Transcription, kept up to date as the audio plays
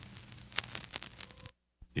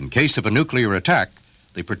In case of a nuclear attack,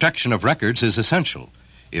 the protection of records is essential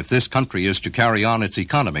if this country is to carry on its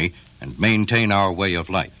economy and maintain our way of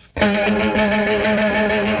life.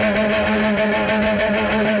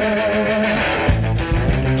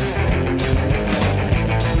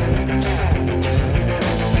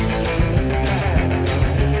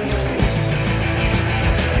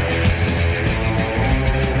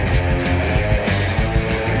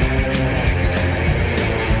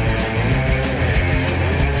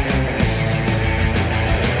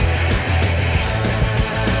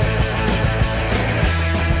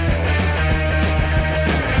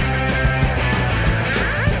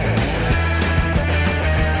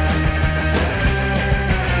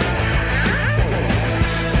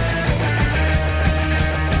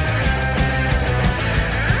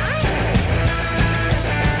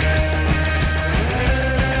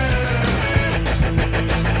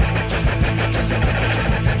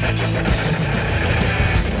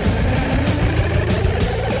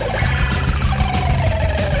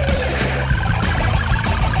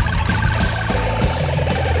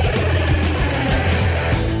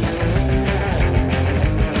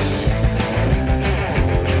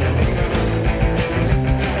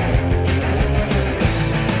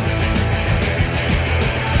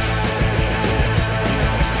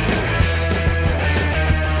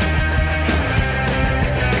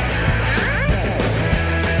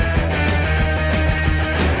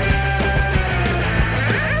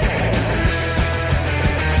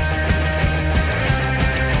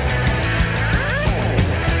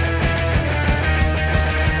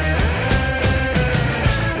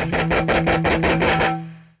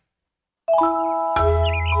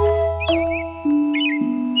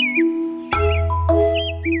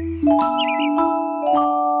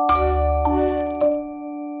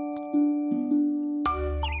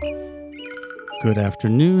 Good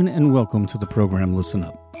afternoon and welcome to the program Listen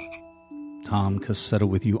Up. Tom Cassetto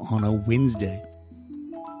with you on a Wednesday,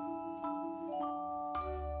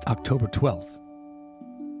 October 12th.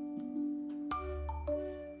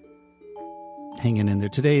 Hanging in there.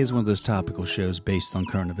 Today is one of those topical shows based on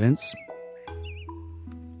current events.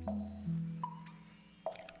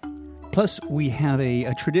 Plus, we have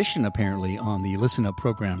a tradition apparently on the Listen Up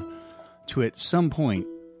program to at some point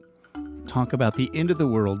talk about the end of the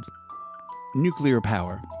world, nuclear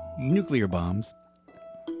power, nuclear bombs,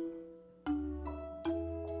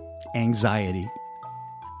 anxiety.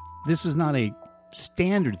 This is not a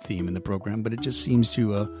standard theme in the program, but it just seems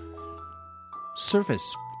to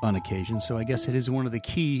surface on occasion, so I guess it is one of the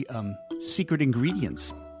key secret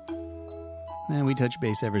ingredients. And we touch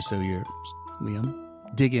base ever so here. We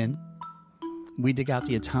dig in. We dig out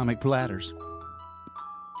the atomic platters.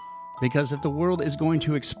 Because if the world is going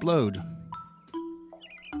to explode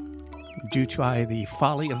due to the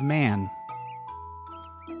folly of man,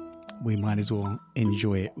 we might as well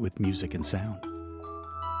enjoy it with music and sound.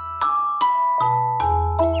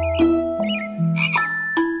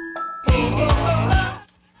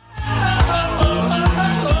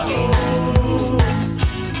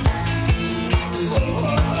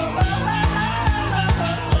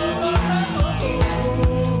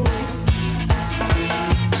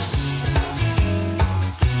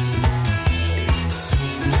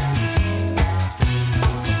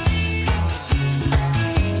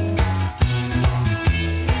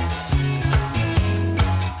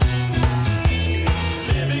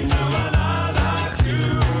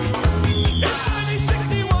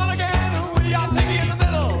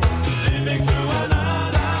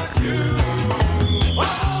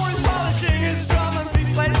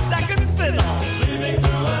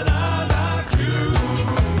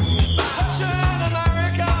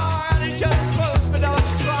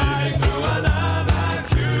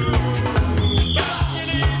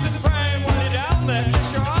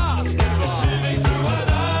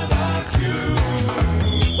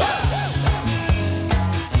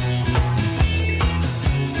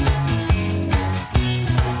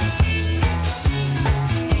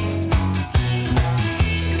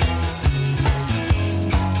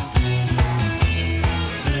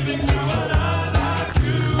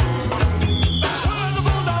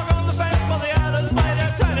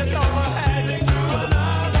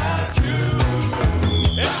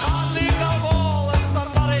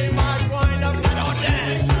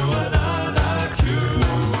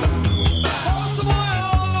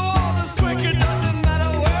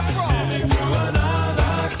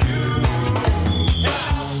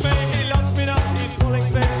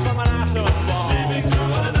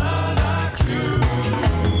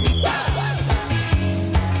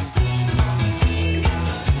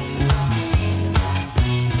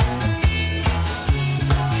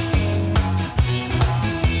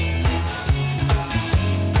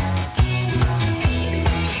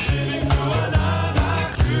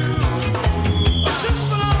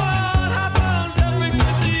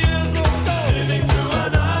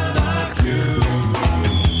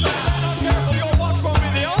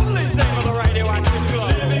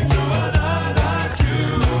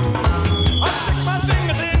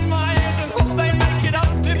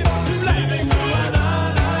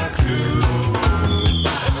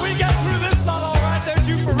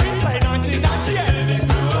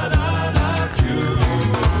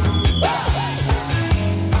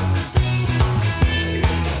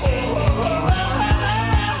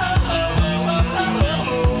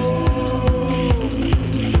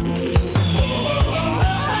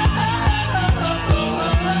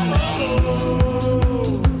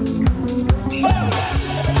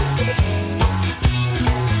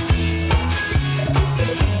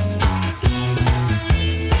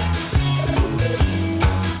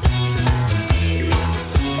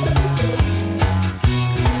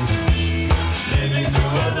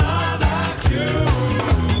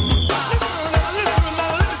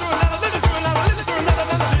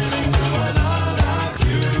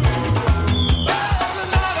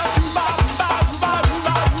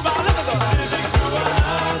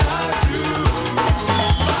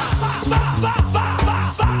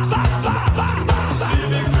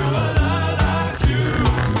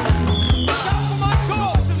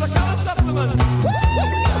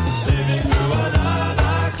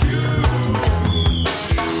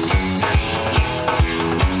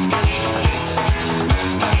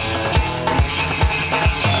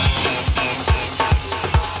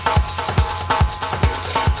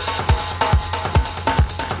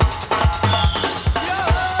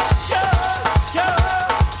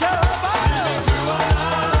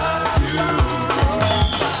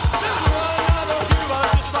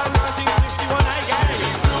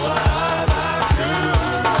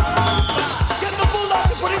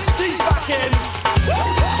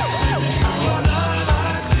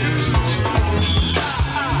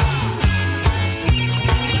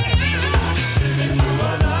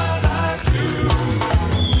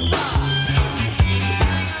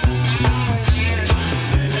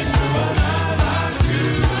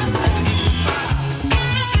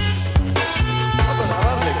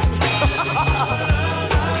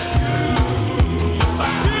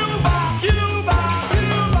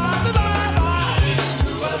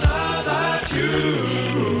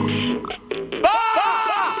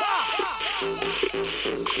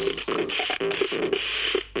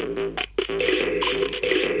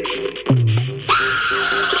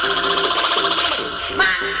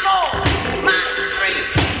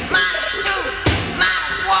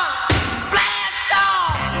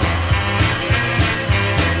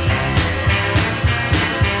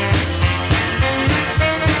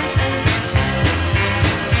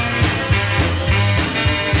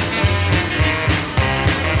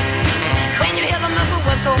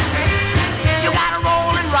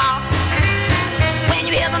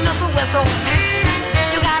 missile whistle.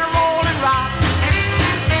 You gotta roll and rock.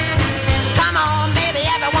 Come on, baby,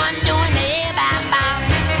 everyone doing the bam-bam.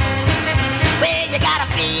 Well, you gotta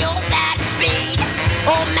feel that beat.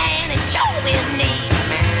 Oh man, it sure is neat.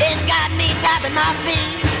 It's got me tapping my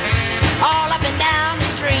feet all up and down the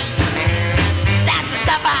street. That's the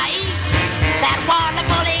stuff I eat. That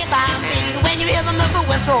wonderful bam beat. When you hear the missile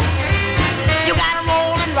whistle, you gotta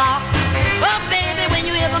roll and rock. Oh baby, when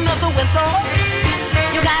you hear the missile whistle,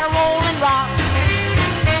 you gotta roll and rock.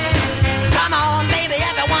 Come on, baby,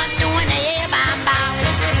 everyone doing the bam-bam.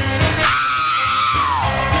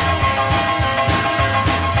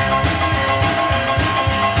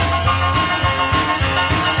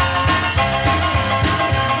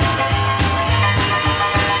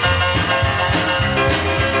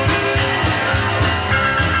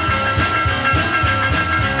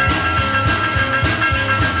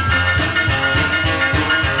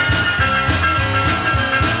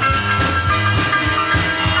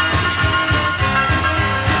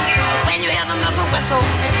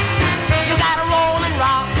 You gotta roll and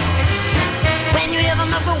rock. When you hear the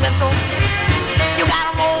missile whistle, you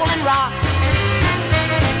gotta roll and rock.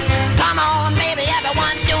 Come on, baby,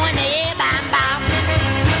 everyone doing the bam-bam.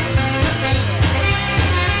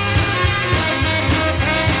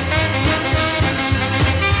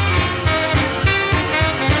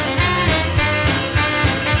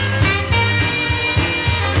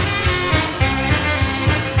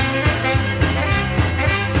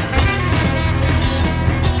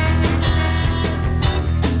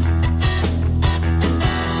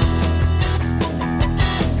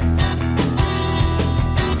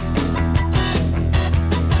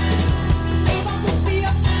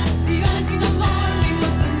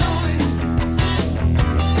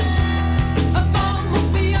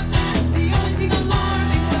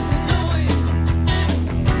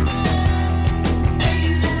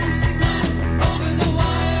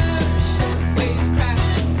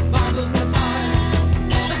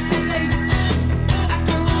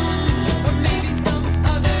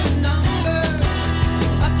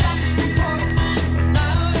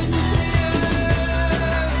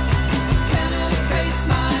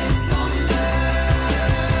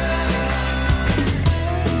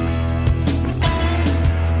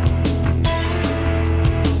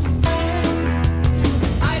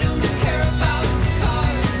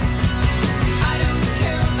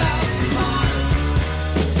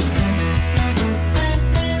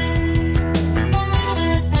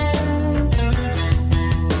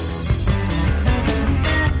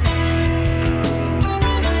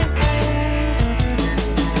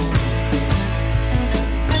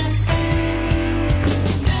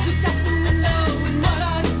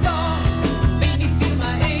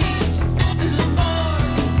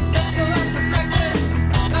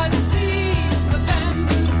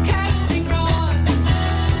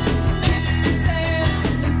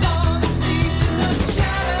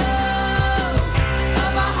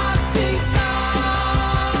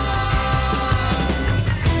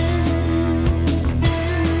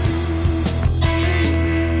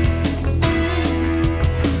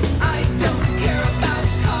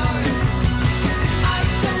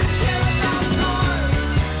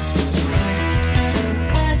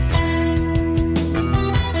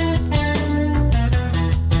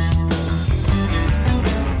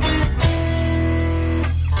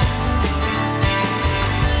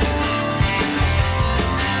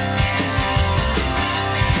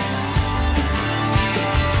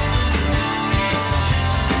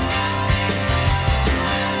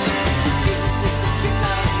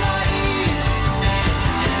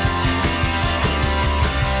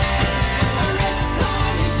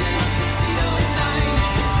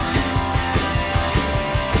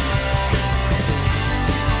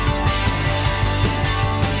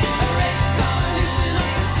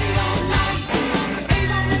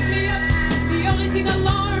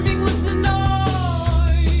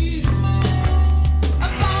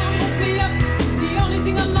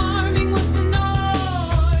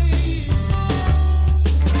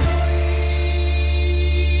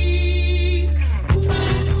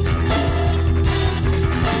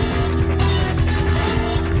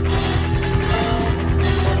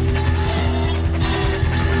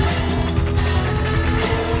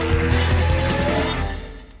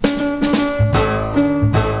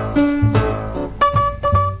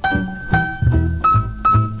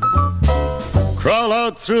 Crawl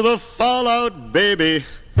out through the fallout, baby,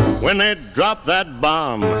 when they drop that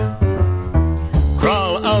bomb.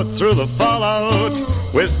 Crawl out through the fallout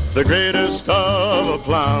with the greatest of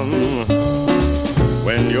aplomb.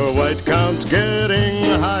 When your white count's getting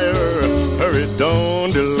higher, hurry,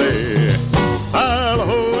 don't delay. I'll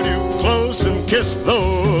hold you kiss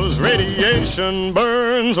those radiation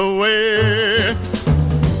burns away.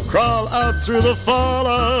 Crawl out through the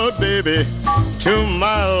fallout, baby, to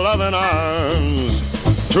my loving arms.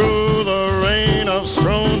 Through the rain of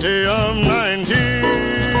strontium 90.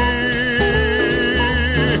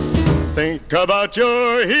 Think about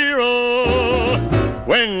your hero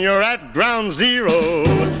when you're at ground zero,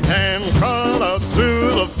 and crawl out through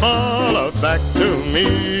the fallout back to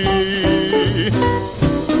me.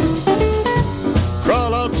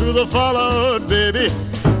 Crawl out through the fallout, baby,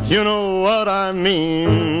 you know what I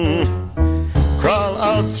mean. Crawl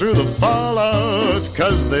out through the fallout,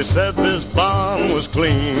 'cause they said this bomb was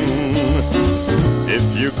clean. If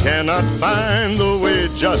you cannot find the way,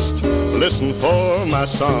 just listen for my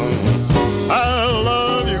song. I'll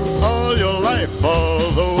love you all your life,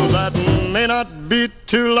 although that may not be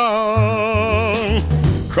too long.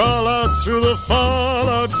 Crawl out through the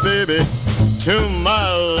fallout, baby, to my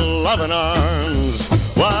loving arms,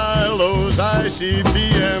 while those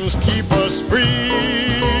ICBMs keep us free.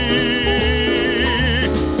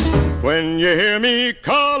 When you hear me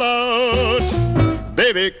call out,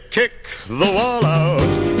 baby, kick the wall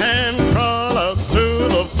out and crawl out through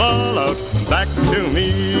the fallout back to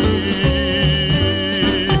me.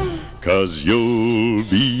 'Cause you'll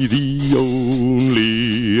be the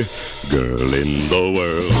only girl in the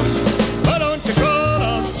world. Why don't you crawl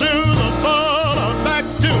out through the fallout back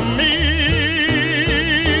to me?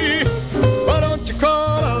 Why don't you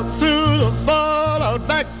crawl out through the fallout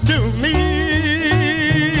back to me?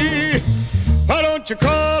 Why don't you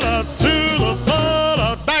crawl out through the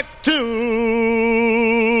fallout back to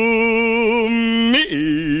me?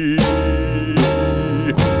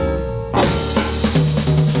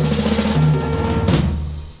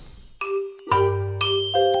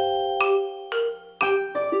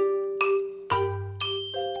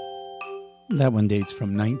 That one dates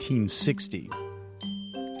from 1960.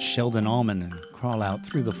 Sheldon Allman and Crawl Out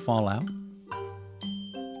Through the Fallout.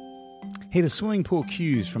 Hey, the Swimming Pool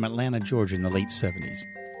Q's from Atlanta, Georgia in the late 70s.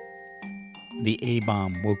 The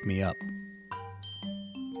A-Bomb Woke Me Up.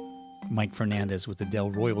 Mike Fernandez with the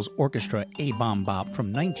Del Royals Orchestra A-Bomb Bop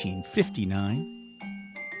from 1959.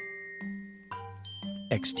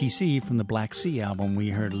 XTC from the Black Sea album we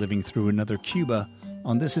heard Living Through Another Cuba.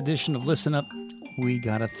 On this edition of Listen Up, we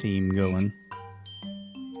got a theme going.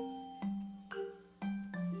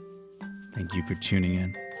 Thank you for tuning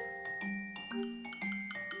in.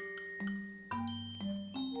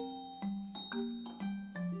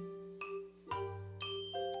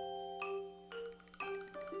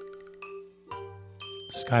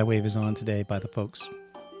 Skywave is on today by the folks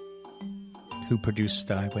who produced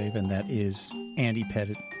Skywave, and that is Andy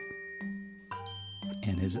Pettit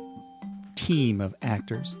and his team of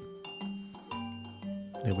actors.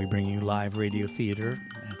 They'll be bringing you live radio theater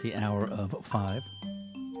at the hour of 5.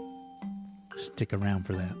 Stick around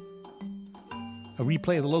for that. A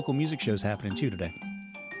replay of the local music show's happening too today.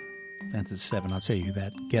 That's at 7. I'll tell you who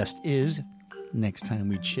that guest is next time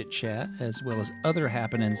we chit-chat, as well as other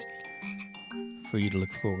happenings for you to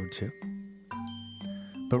look forward to.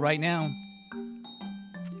 But right now,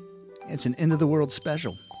 it's an end-of-the-world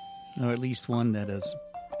special, or at least one that is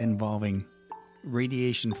involving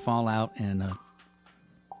radiation fallout and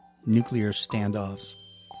nuclear standoffs.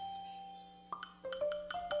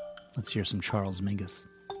 Let's hear some Charles Mingus.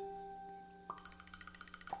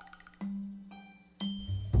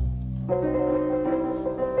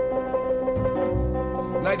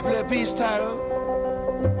 Like to play a piece titled,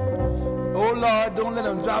 "Oh Lord, don't let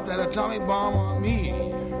them drop that atomic bomb on me."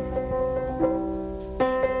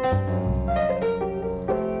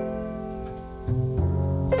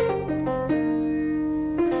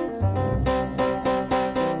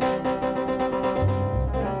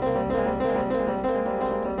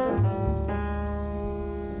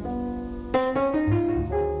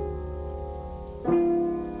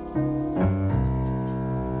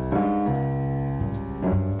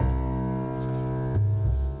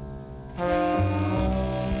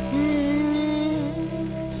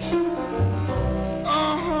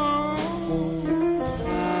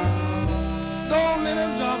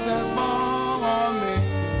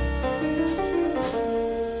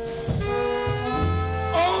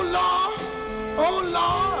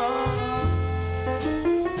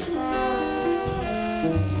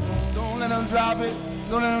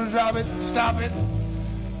 Stop it,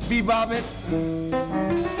 bebop it.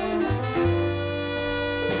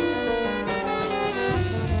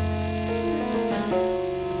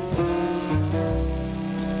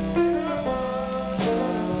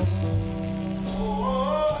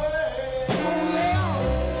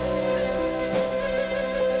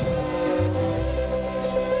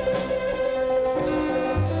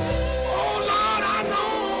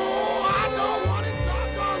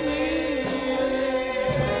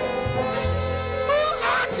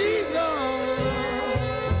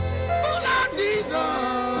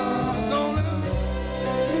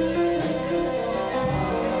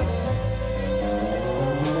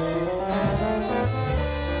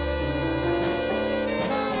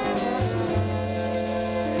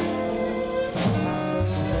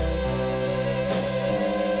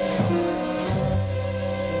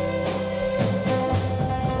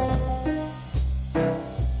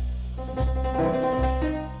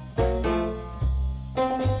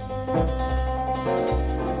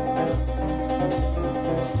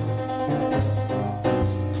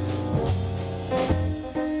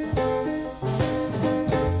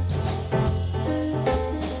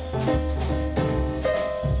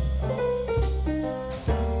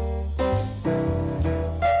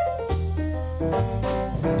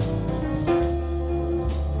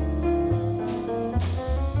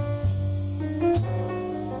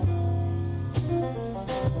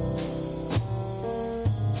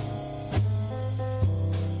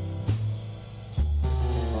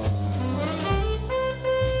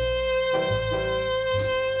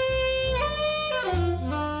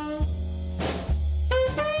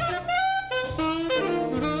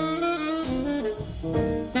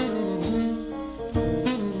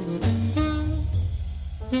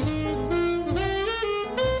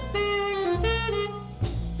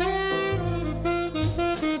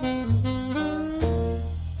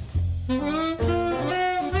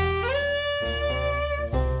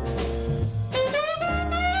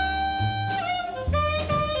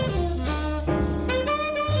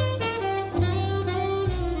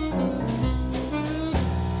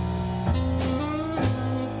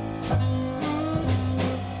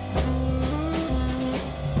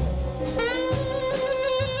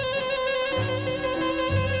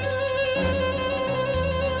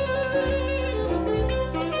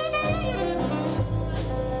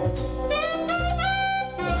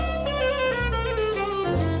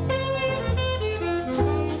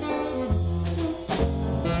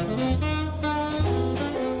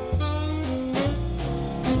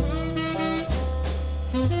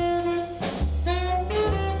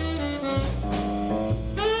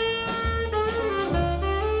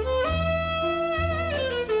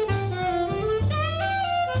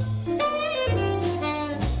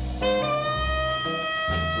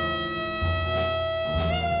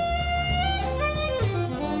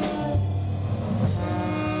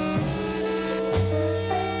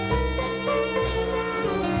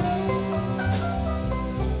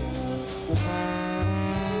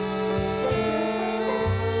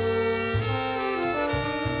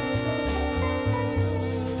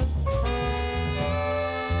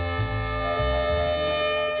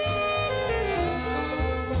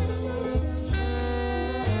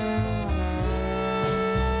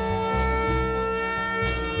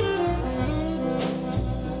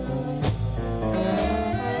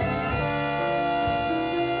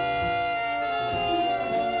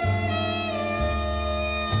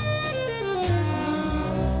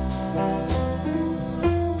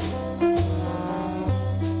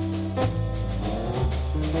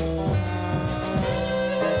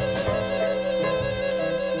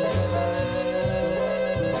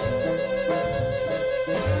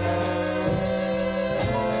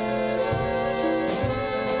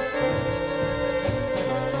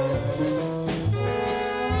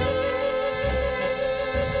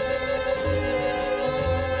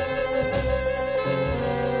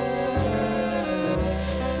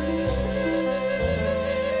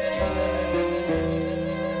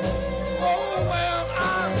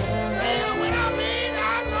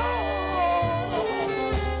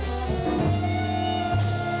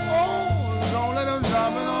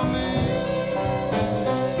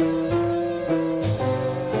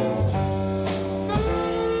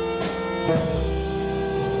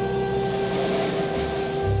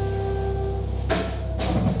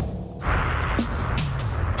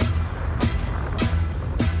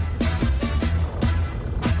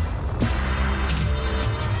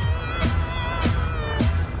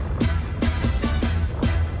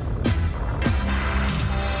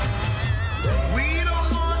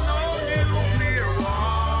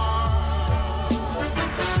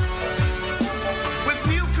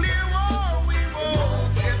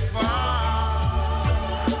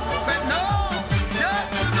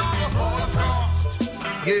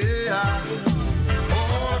 yeah.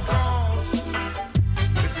 Holocaust,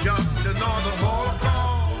 it's just another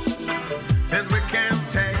Holocaust, and we can't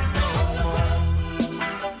take no more.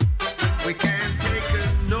 We can't take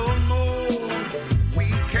it no more. We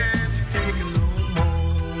can't take it no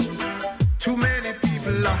more. Too many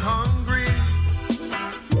people are hungry.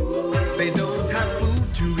 They don't have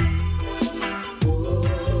food to eat.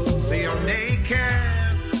 They are naked,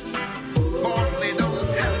 cause they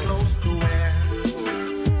don't have clothes to wear.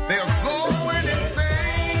 They are going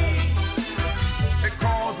insane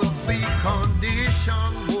because of the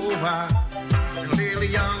condition. Little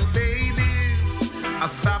young babies are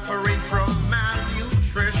suffering from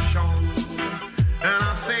malnutrition. And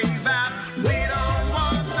I say that we don't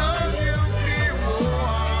want no nuclear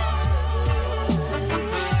war.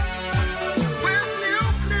 With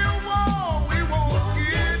nuclear war, we won't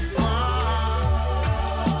get far.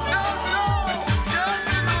 No, no, just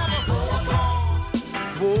another Holocaust.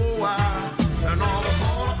 War, another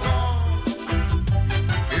Holocaust.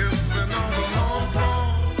 It's another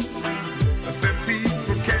Holocaust. I said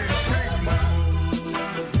people can't take no more.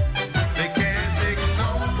 They can't take no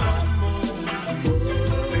more.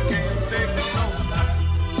 They can't take no more.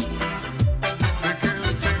 They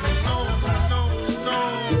can't take no, no, no.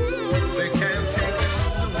 They can't take no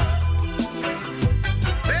more.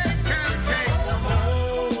 They can't take no more.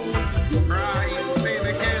 Right, say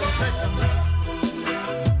they can't take no more.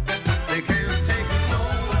 They can't take no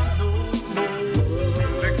more.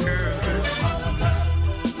 They can't take no more.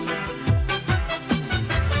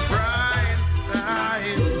 Bright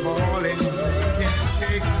side falling, they can't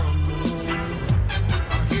take no more.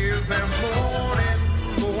 I hear them moaning,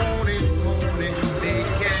 moaning, moaning, they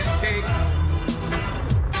can't take no more.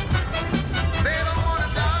 They don't wanna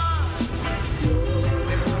die,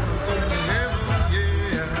 they wanna go to heaven,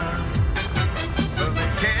 yeah. But they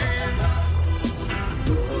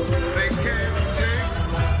can't take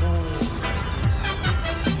no more.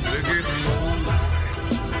 They're getting old,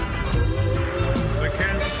 they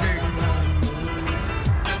can't take no more.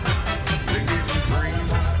 They're getting green,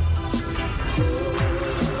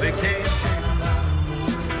 they can't take no more.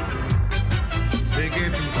 They're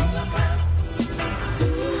getting weak,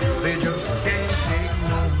 they just can't take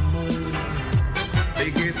no more. They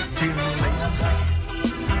get too lazy,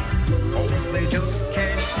 oh, they just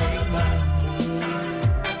can't take no more.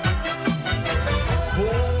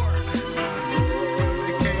 Bored,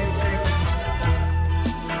 they can't take no more.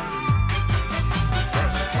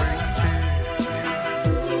 Frustrated,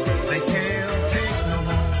 they can't take no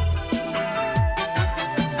more.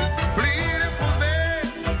 Bleeding for them,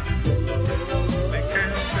 they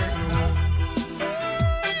can't take no more.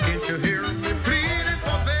 Can't you hear me bleeding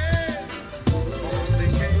for them? Oh, they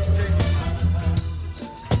can't take no more.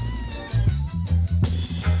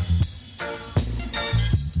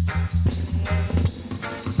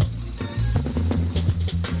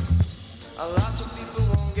 A lot of people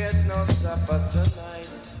won't get no supper tonight.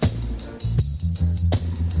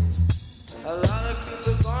 A lot of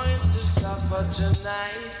people going to suffer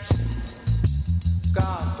tonight.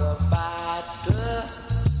 Cause the battle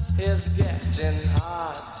is getting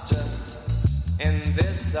harder in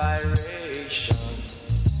this iration.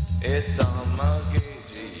 It's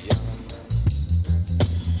Armageddon.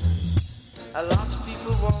 A lot of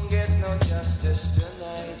people won't get no justice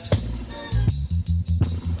tonight.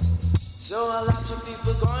 So a lot of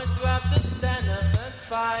people going to have to stand up and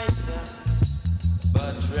fight.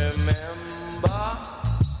 But remember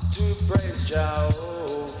to praise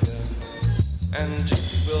Jehovah, and He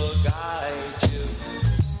will guide you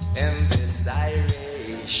in this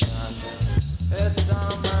iration. It's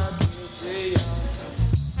Armageddon.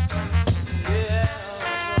 Yeah.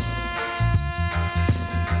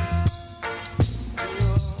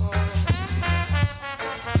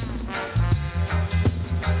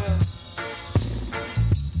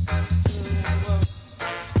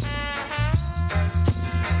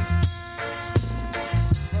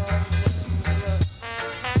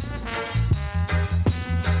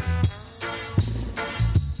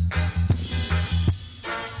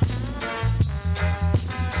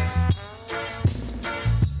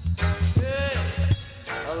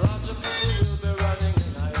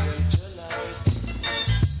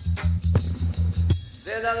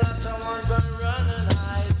 Said a lot of one gonna run and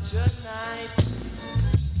hide tonight,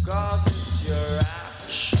 'cause it's your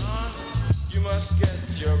action. You must get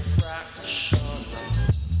your fraction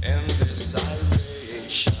in this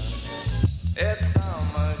iration. It's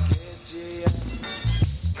Armageddon.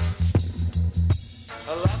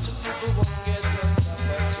 A lot of people won't get no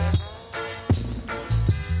supper.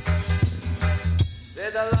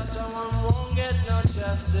 Said a lot of one won't get no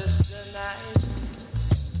justice tonight.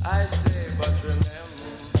 I say, but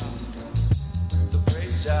remember to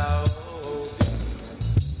praise Jehovah,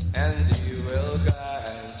 and He will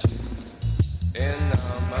guide you in the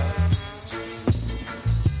multitude.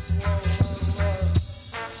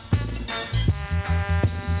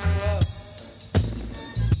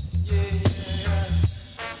 Yeah, yeah, yeah.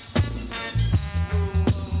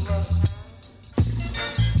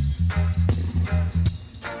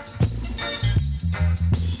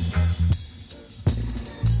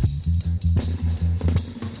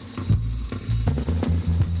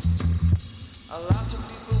 A lot of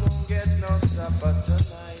people won't get no supper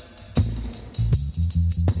tonight.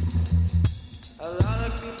 A lot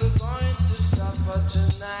of people going to suffer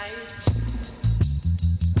tonight.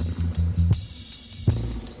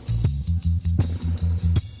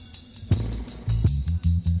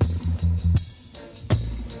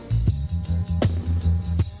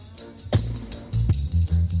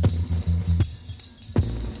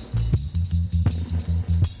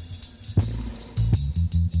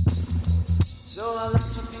 So a lot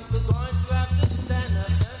of people going to have to stand up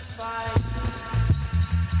and fight.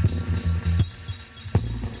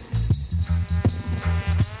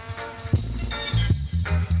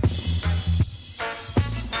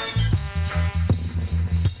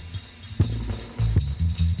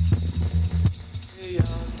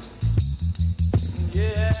 Yeah,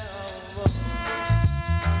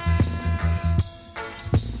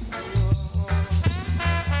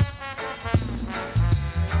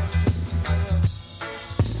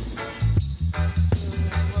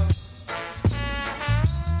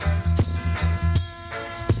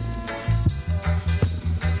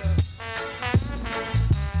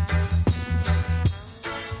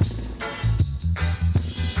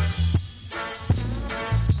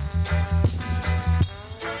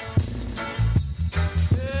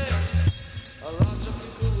 a lot of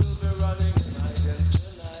people will be running and hiding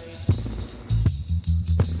tonight.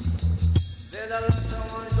 Said a lot of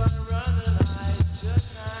one gonna run and hide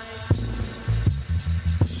tonight.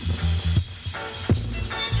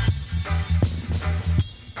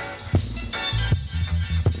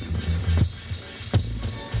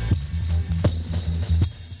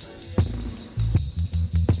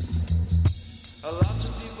 A lot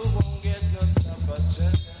of people won't get no supper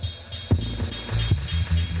tonight.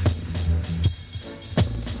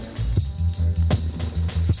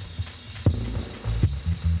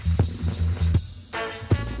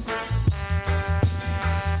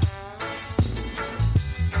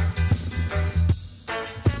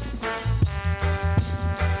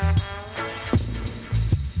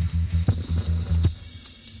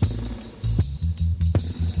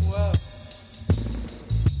 Well,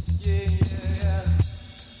 yeah, yeah, yeah.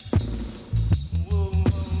 Whoa,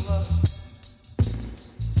 whoa, whoa.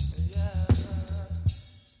 Yeah.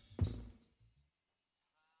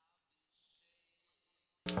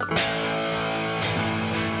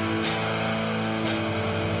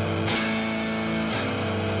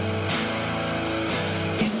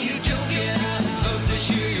 If you don't get out and vote this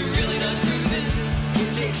year, you're really not proving.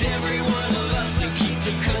 It takes every one of us to keep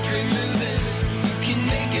the country moving. You can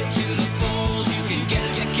make it to the polls, you can get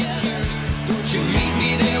it together. Don't you meet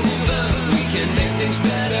me there, we'll vote, we can make things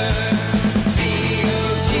better.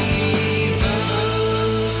 VOT, vote.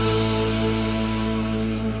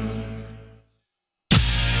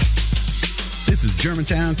 This is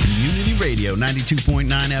Germantown Community Radio, 92.9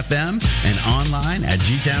 FM, and online at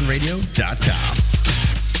gtownradio.com.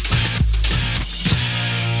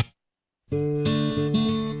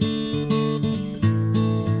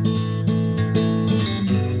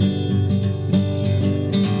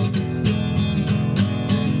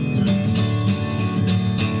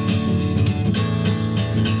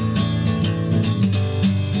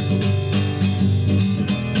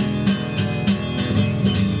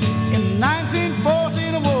 In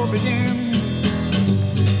 1914, a war began.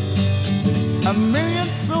 A million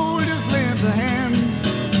soldiers lent a hand.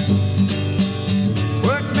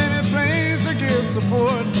 Worked many planes to give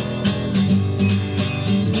support.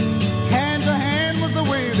 Hand to hand was the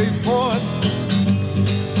way they fought.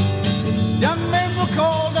 Young men were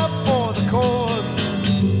called up for the cause,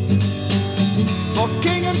 for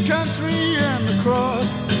king and country and the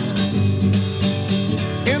cross.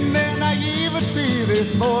 In their naivety they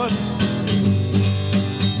thought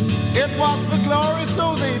it was for glory,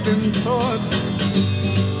 so they've been taught.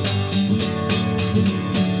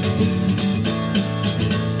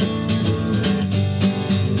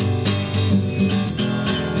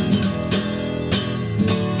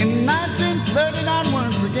 In 1939,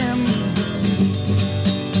 once again,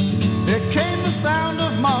 there came the sound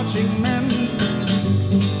of marching men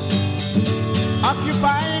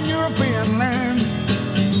occupying European land.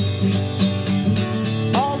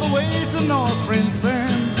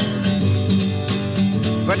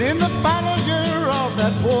 In the final year of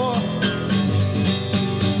that war,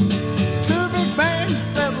 two big bands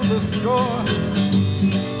settled the score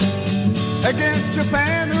against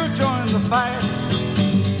Japan, who joined the fight.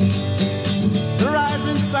 The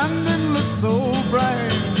rising sun didn't look so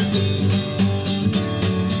bright.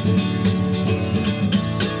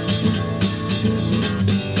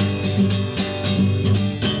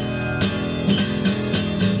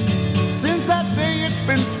 Since that day it's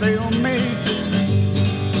been stalemate.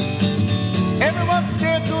 Everyone's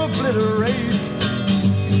scared to obliterate.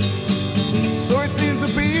 So it seems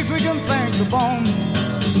the bees we can thank the bomb.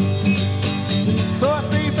 So I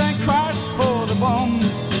say thank Christ for the bomb.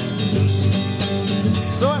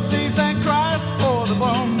 So I say thank Christ for the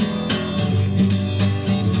bomb.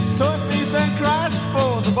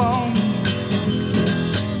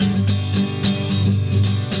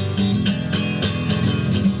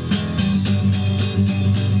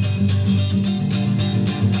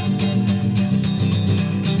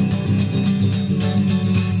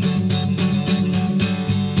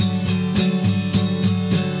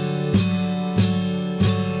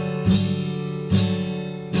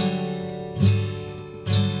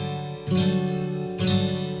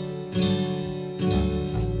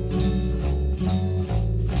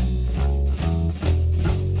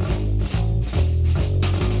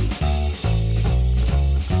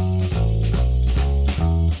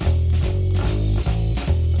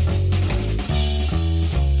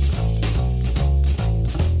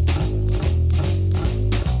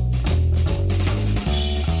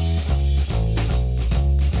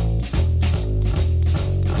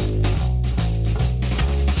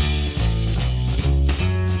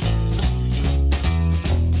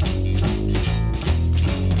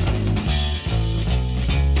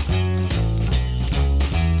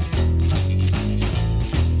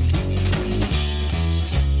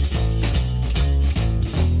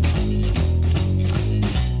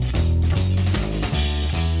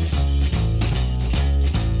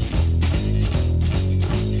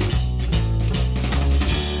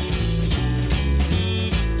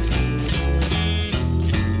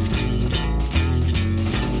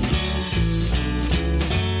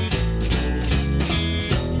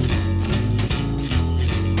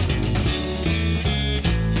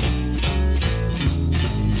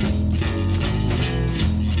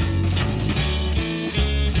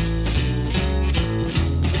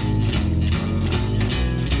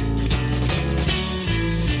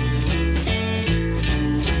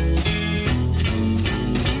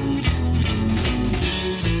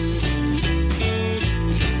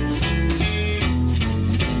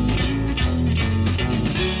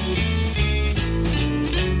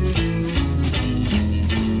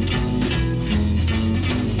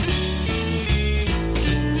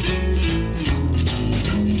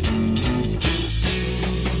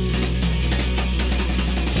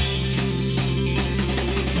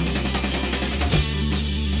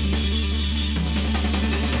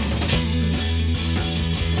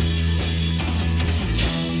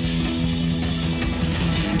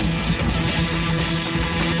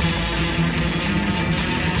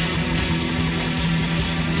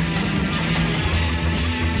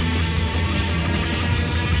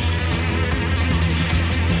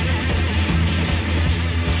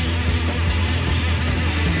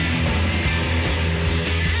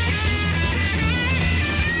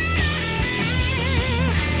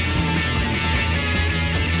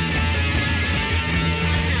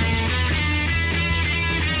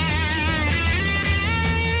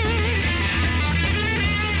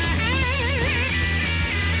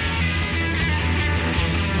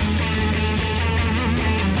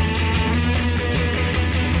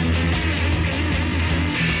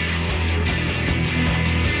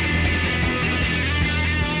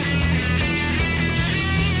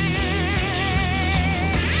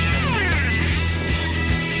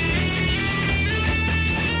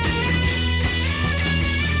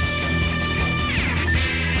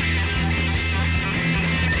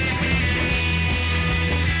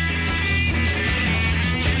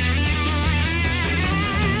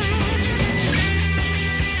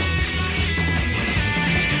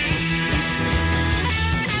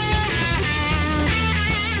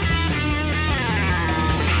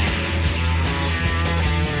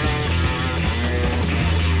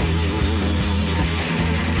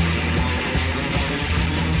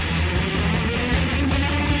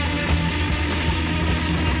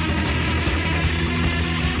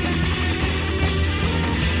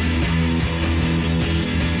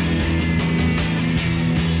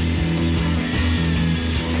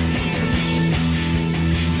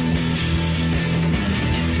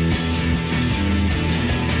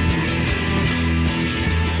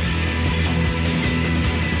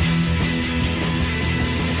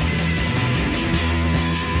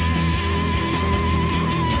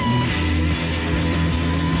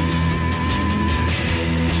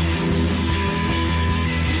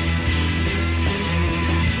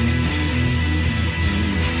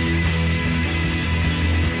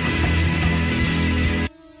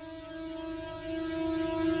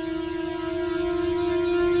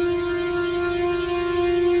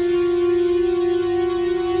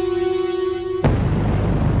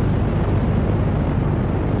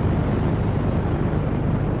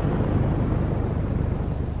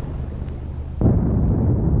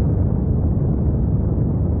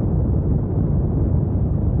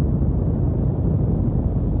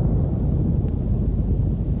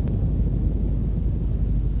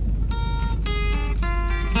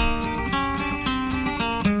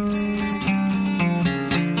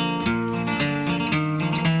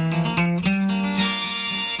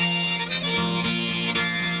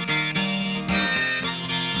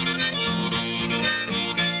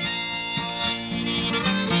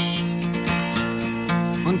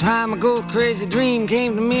 time ago, a crazy dream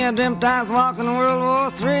came to me. I dreamt I was walking in World War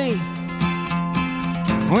III.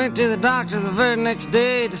 Went to the doctor the very next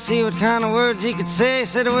day to see what kind of words he could say.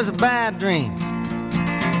 Said it was a bad dream.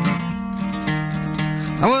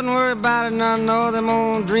 I wouldn't worry about it none, no, them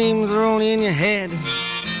old dreams are only in your head.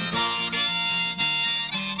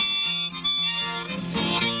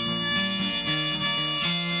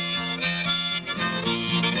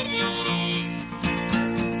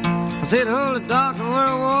 I said, hold it, doc, the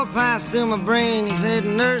World War passed through my brain. He said,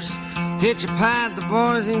 nurse, get your pad, the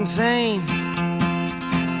boy's insane.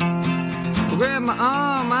 He grabbed my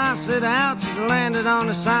arm, I said, ouch, as I landed on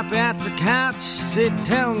the psychiatric couch. He said,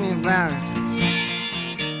 tell me about it.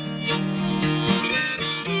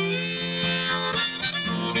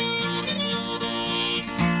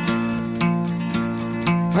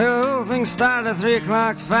 Well, the whole thing started at 3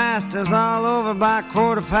 o'clock fast. It was all over by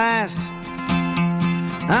 1:15.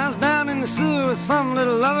 I was down in the sewer with some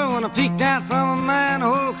little lover when I peeked out from a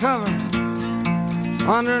manhole cover,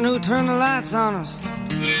 wondering who turned the lights on us.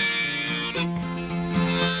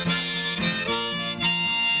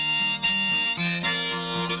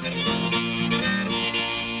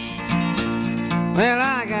 Well,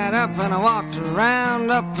 I got up and I walked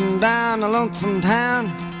around, up and down the lonesome town.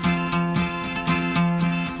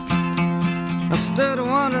 I stood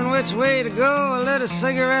wondering which way to go. I lit a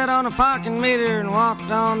cigarette on a parking meter and walked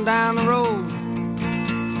on down the road.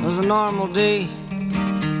 It was a normal day.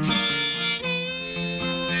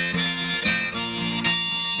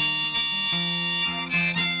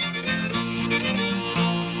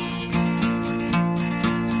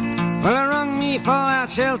 Well, I rung me fallout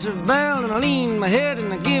shelter bell and I leaned my head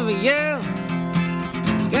and I give a yell.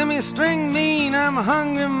 Give me a string bean, I'm a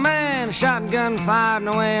hungry man. A shotgun fired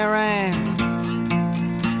and away I ran.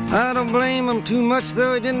 I don't blame him too much,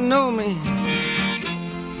 though he didn't know me.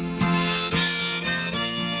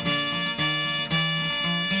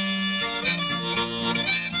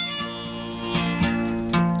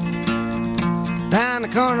 Down the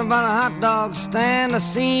corner by the hot dog stand, I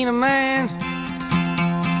seen a man.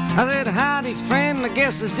 I said, howdy, friend, I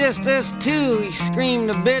guess it's just us two. He screamed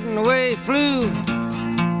a bit and away he flew.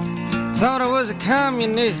 Thought I was a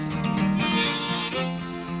communist.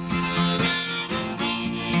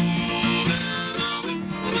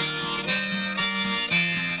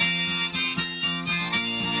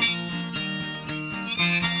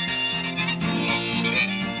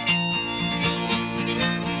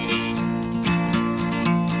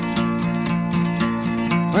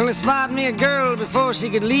 Well, they spotted me a girl before she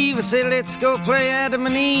could leave. I said, let's go play Adam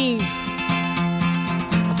and Eve.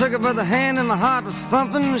 I took her by the hand and my heart was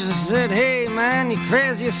thumping. She said, hey, man, you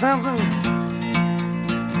crazy or something?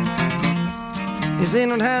 You seen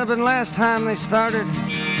what happened last time they started?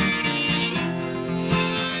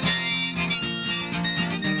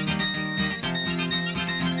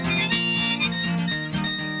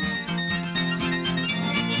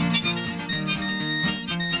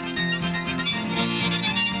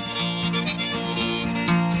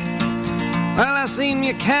 Well, I seen me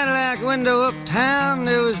a Cadillac window uptown.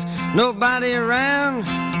 There was nobody around.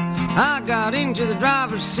 I got into the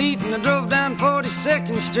driver's seat and I drove down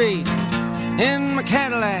 42nd Street in my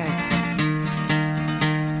Cadillac.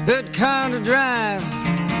 Good car to drive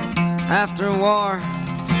after a war.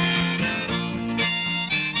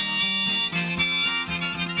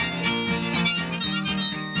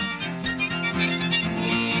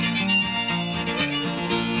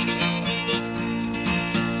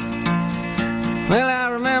 Well, I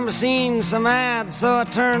remember seeing some ads, so I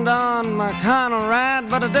turned on my Connell ride,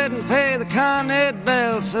 but I didn't pay the Con Ed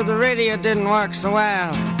bill, so the radio didn't work so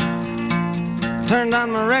well. Turned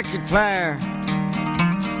on my record player.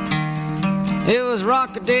 It was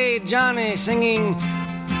Rock-a-Day Johnny singing,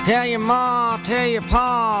 tell your ma, tell your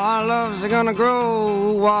pa, our loves are gonna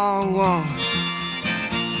grow, wah, wah.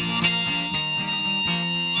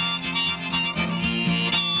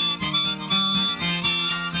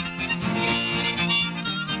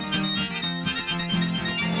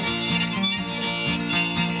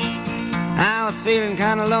 I was feeling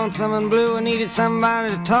kind of lonesome and blue. I needed somebody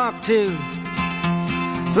to talk to.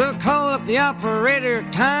 So I called up the operator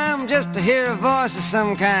at time just to hear a voice of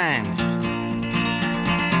some kind.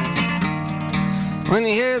 When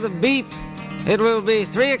you hear the beep, it will be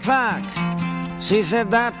 3 o'clock. She said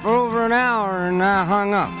that for over an hour and I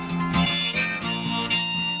hung up.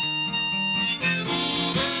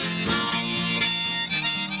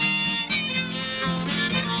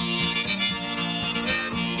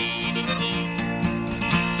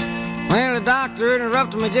 Well, the doctor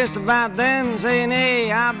interrupted me just about then, saying,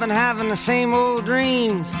 hey, I've been having the same old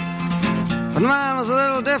dreams. But mine was a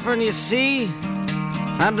little different, you see.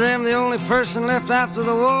 I dreamt the only person left after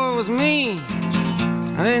the war was me.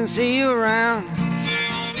 I didn't see you around.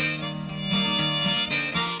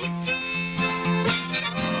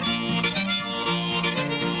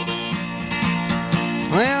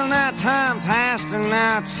 Well, now time passed and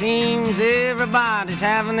now it seems everybody's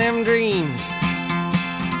having them dreams.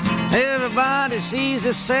 Everybody sees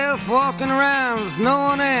herself walking around with no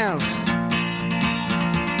one else.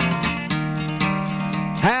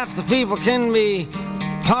 Half the people can be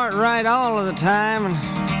part right all of the time,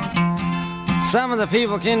 and some of the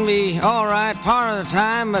people can be all right part of the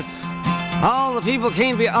time, but all the people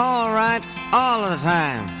can't be all right all of the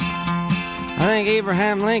time. I think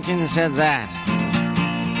Abraham Lincoln said that.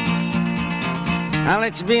 I'll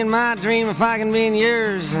let you be in my dream if I can be in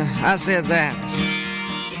yours. I said that.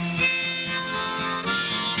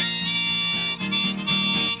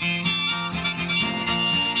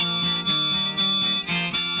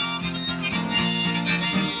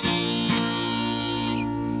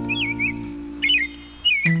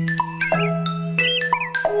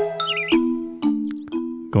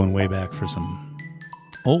 Going way back for some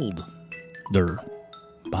older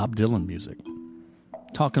Bob Dylan music.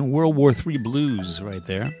 Talking World War III blues right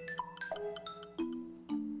there.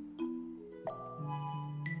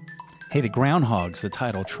 Hey, the Groundhogs, the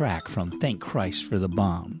title track from Thank Christ for the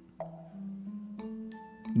Bomb.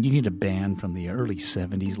 You need a band from the early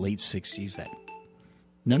 70s, late 60s that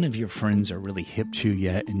none of your friends are really hip to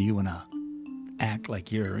yet, and you want to act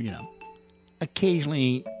like you're,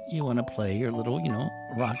 occasionally you want to play your little,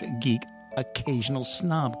 rock geek occasional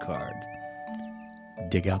snob card.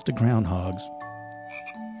 Dig out the Groundhogs.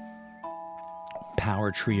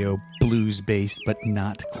 Power trio, blues-based, but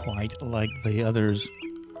not quite like the others.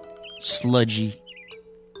 Sludgy.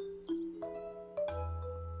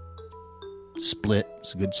 Split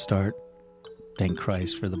is a good start. Thank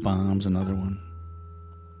Christ for the Bomb's another one.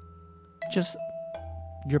 Just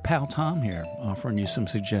your pal Tom here, offering you some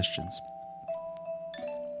suggestions.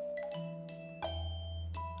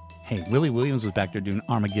 Hey, Willie Williams was back there doing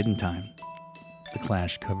Armageddon Time. The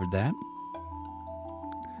Clash covered that.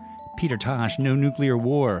 Peter Tosh, No Nuclear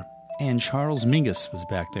War, and Charles Mingus was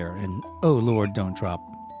back there. And oh Lord, don't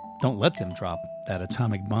let them drop that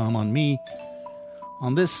atomic bomb on me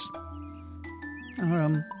on this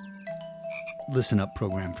listen up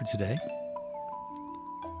program for today.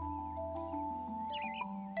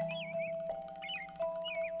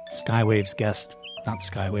 Skywaves guest, not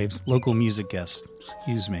Skywaves, local music guest,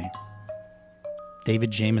 excuse me. David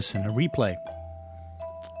Jameson, a replay.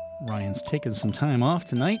 Ryan's taking some time off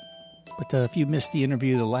tonight. But if you missed the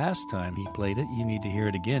interview the last time he played it, you need to hear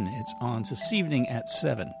it again. It's on this evening at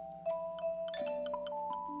 7.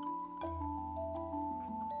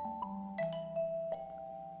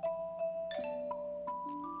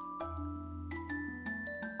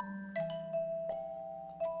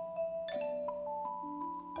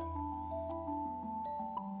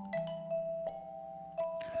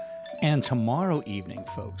 And tomorrow evening,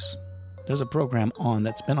 folks, there's a program on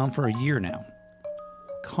that's been on for a year now.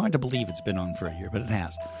 Hard to believe it's been on for a year, but it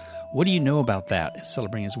has. What do you know about that? It's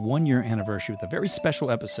celebrating its 1-year anniversary with a very special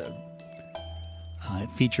episode. It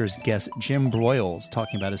features guest Jim Broyles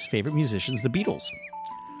talking about his favorite musicians, the Beatles.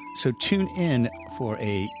 So tune in for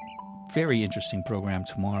a very interesting program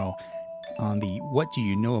tomorrow on the What Do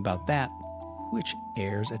You Know About That, which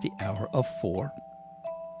airs at the hour of 4,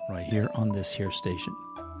 right here on this here station.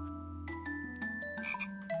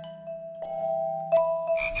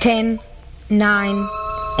 10, 9,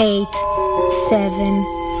 8, 7,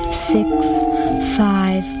 6,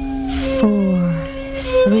 5, 4,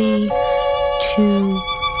 3, 2,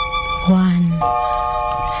 1,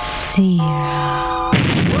 0.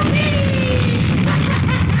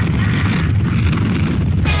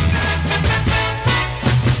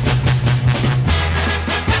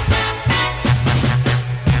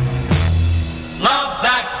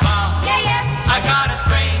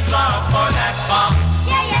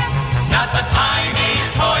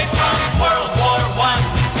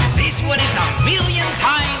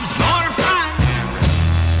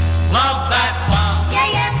 Love that bomb. Yeah,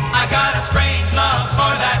 yeah. I got a strange love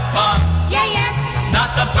for that bomb. Yeah, yeah.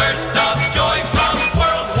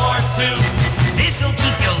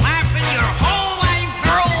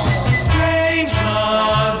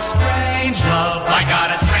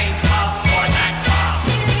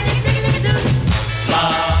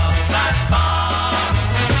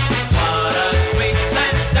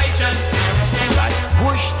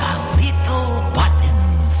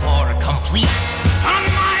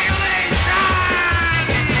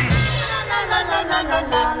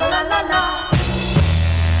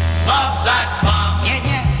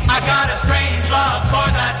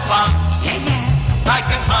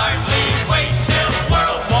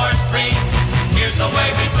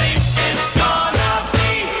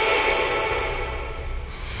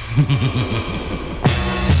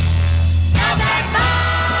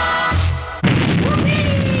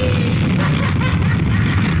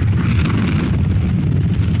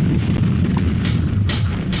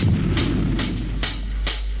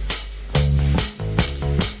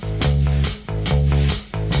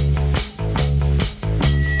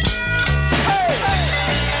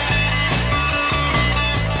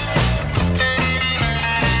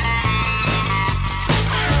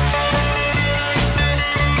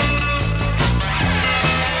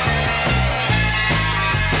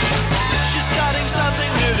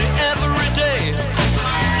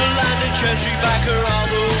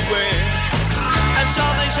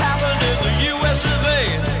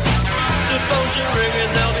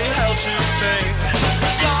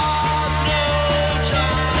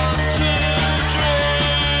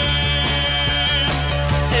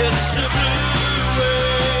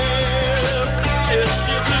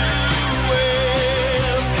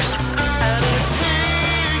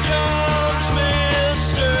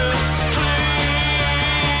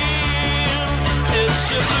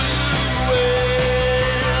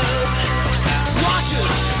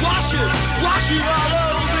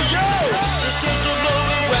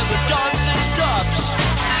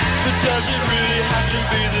 it really have to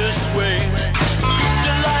be this way?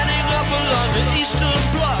 They're lining up along the Eastern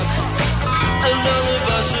Bloc, and none of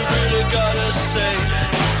us have really got a say.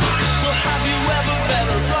 Well, have you ever met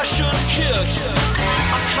a Russian kid?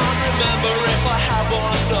 I can't remember if I have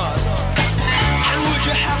or not. And would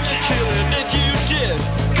you have to kill him if you did?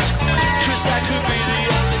 'Cause that could be the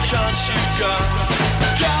only chance you got.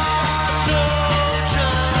 Got no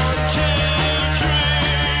time to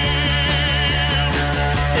dream.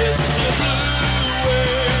 It's a blue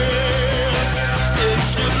whale.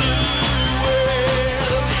 It's a blue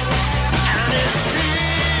whale.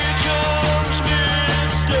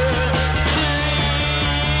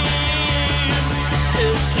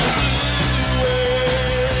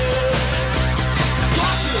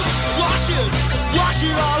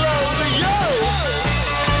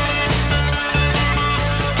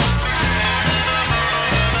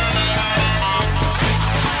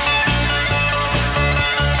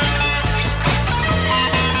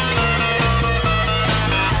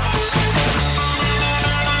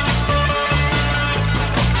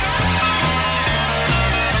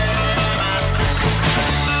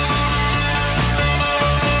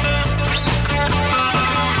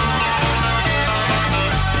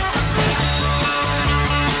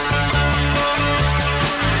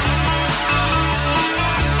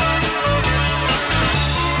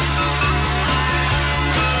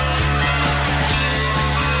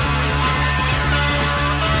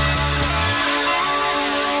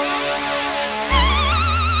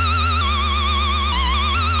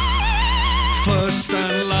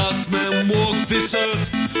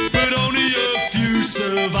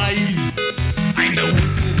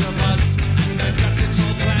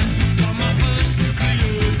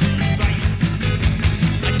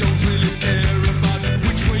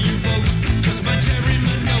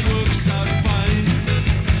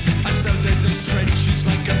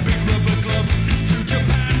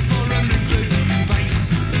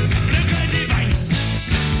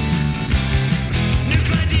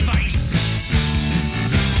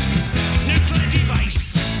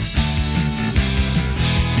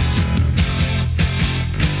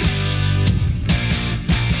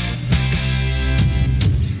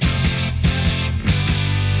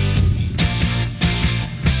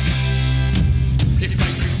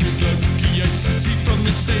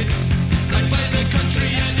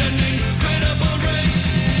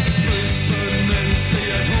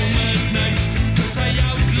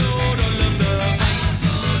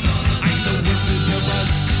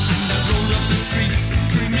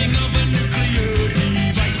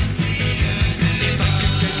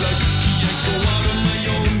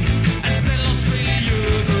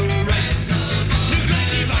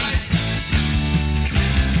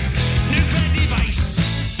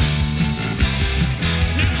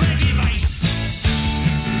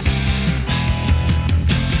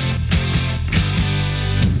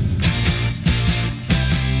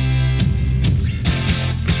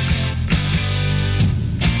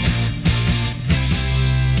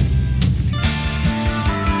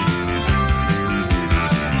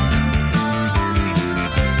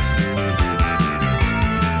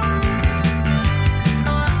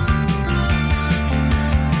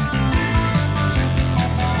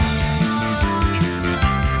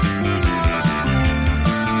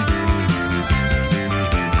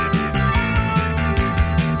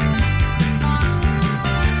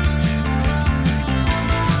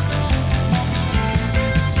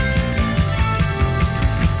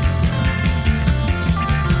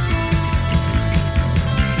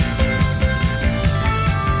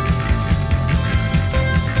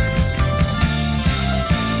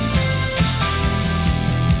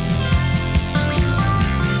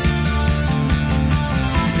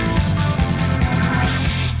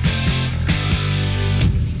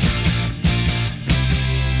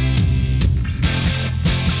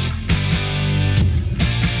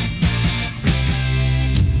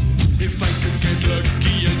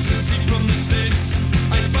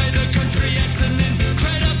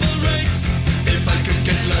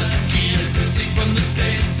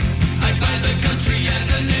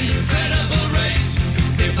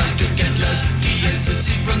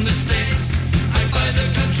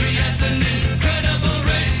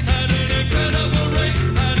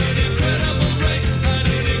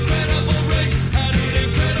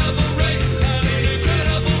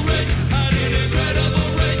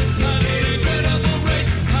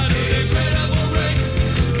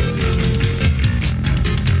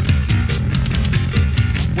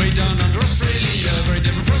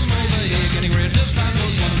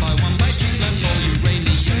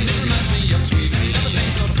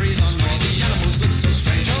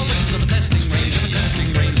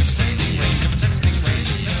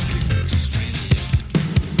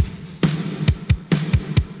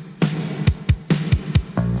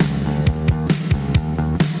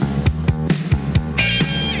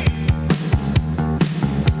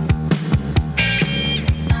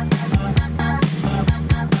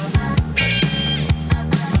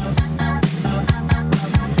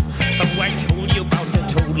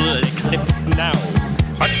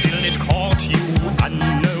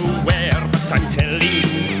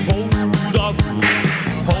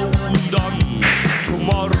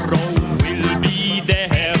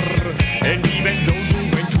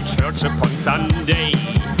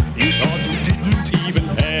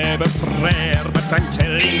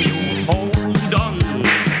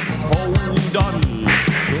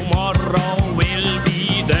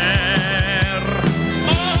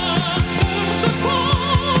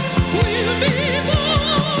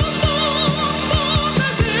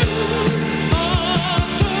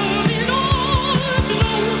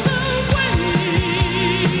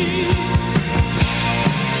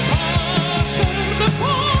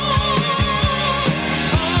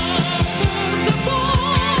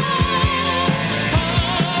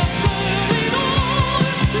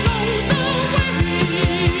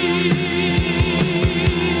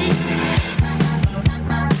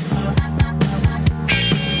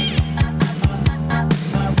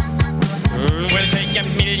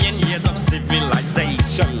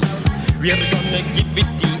 We're gonna give it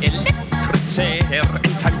the electric chair,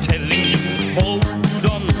 and I'm telling you, hold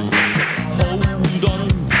on,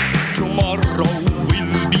 tomorrow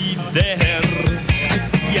we'll be there. I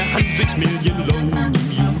see 100 million lonely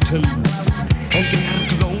mutants, and they're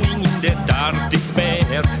glowing in their dark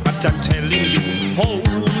despair. But I'm telling you, hold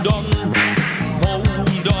on,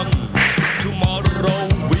 tomorrow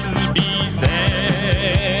we'll be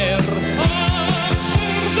there. After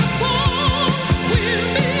the fall, we'll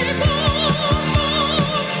be born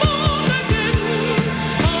again.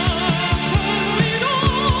 After it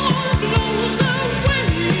all blows away.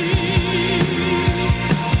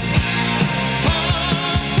 After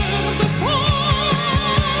the fall,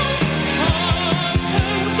 after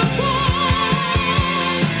the fall,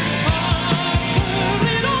 after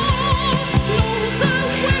it all blows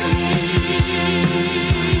away.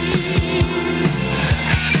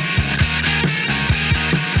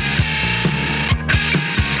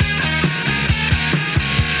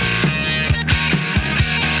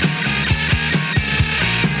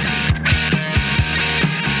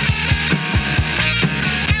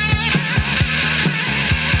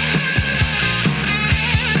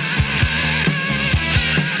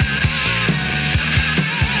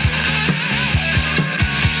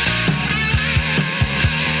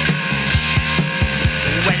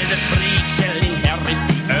 Well, the freaks shall inherit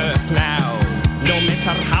the earth now, no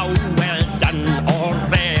matter how well done or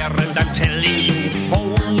rare. And I'm telling you,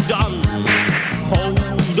 hold on,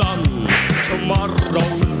 tomorrow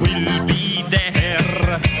we'll be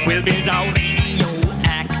there. We'll build our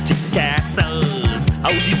radioactive castles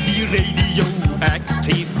out in the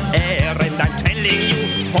radioactive air. And I'm telling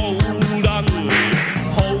you, hold on,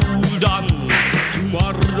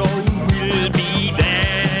 tomorrow we'll be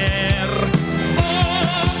there.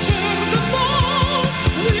 After the fall,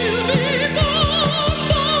 we'll be born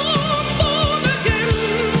again.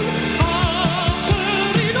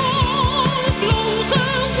 After it all blows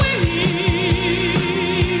away.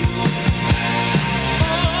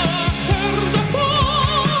 After the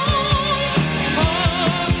fall, after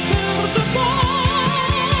the fall,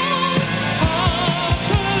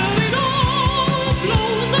 after it all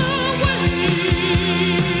blows away.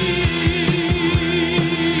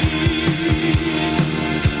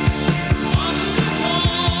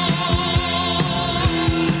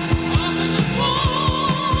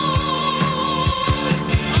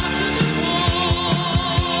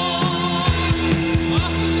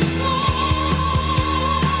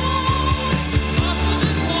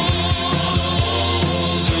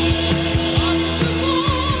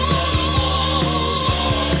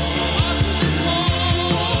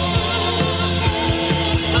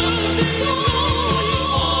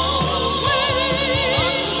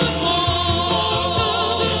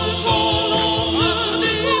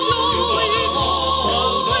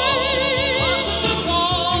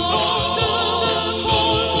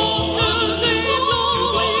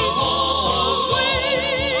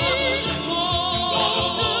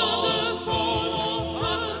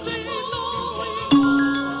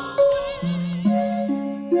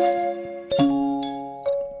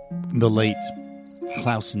 The late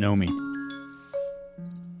Klaus Nomi.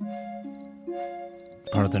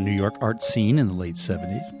 Part of the New York art scene in the late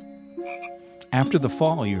 70s. After the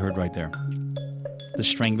Fall, you heard right there. The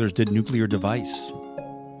Stranglers did Nuclear Device.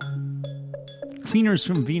 Cleaners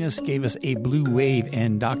from Venus gave us A Blue Wave,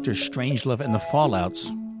 and Dr. Strangelove and the Fallouts.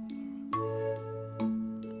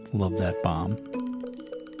 Love that bomb.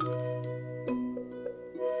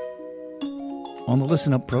 On the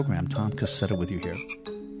Listen Up program, Tom Cassetta with you here.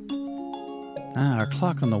 Our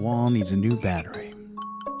clock on the wall needs a new battery,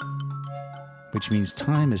 which means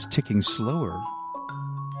time is ticking slower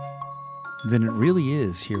than it really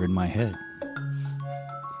is here in my head.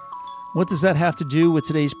 What does that have to do with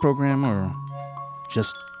today's program, or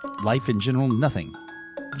just life in general? Nothing.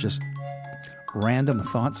 Just random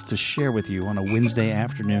thoughts to share with you on a Wednesday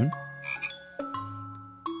afternoon.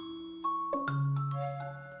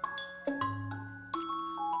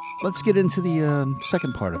 Let's get into the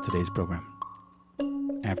second part of today's program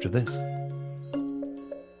after this.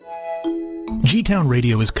 G-Town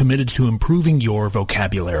Radio is committed to improving your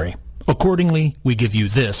vocabulary. Accordingly, we give you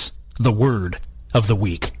this, the word of the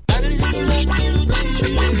week.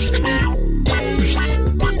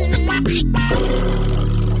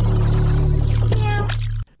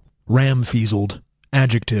 Ramfeezled.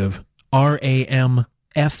 Adjective. R-A-M-F-E-E-Z-L-E-D.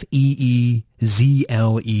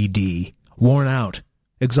 Worn out.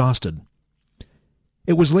 Exhausted.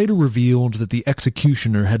 It was later revealed that the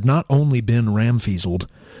executioner had not only been ramfeezled,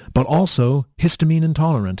 but also histamine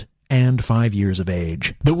intolerant and 5 years of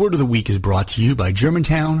age. The Word of the Week is brought to you by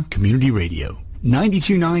Germantown Community Radio.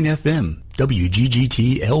 92.9 FM,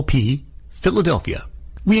 WGGT LP, Philadelphia.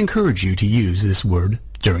 We encourage you to use this word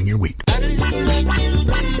during your week.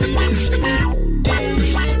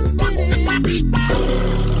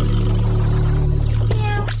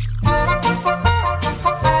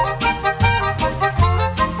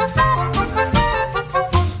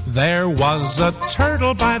 There was a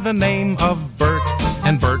turtle by the name of Bert,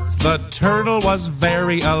 and Bert the turtle was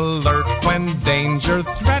very alert. When danger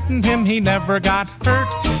threatened him, he never got hurt.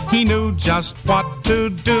 He knew just what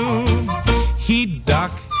to do. He'd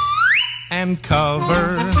duck and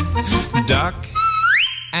cover, duck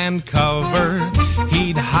and cover.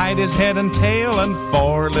 He'd hide his head and tail and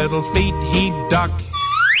 4 little feet. He'd duck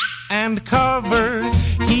and cover.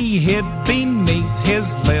 He hid beneath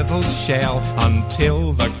his little shell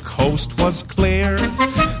until the coast was clear.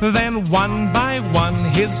 Then one by one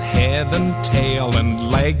his head and tail and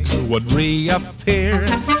legs would reappear.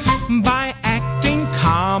 By acting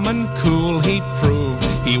calm and cool he proved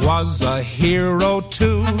he was a hero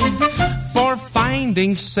too. For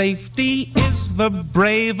finding safety is the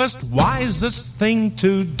bravest, wisest thing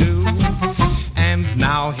to do. And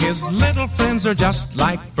now his little friends are just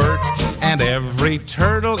like Bert, and every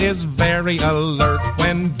turtle is very alert.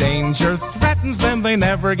 When danger threatens them, they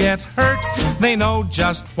never get hurt. They know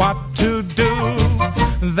just what to do.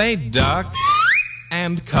 They duck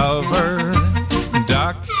and cover,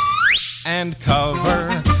 duck and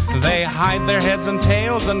cover. They hide their heads and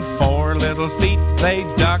tails and 4 little feet. They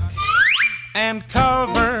duck and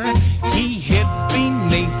cover. He hid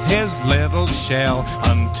beneath his little shell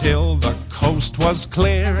until the coast was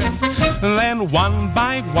clear. Then one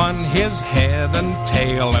by one his head and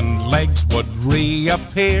tail and legs would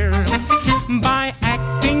reappear. By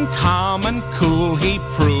acting calm and cool he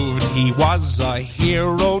proved he was a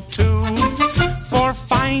hero too. For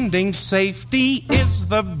finding safety is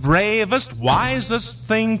the bravest, wisest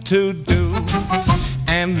thing to do.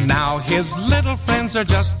 And now his little friends are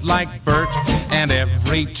just like Bert, and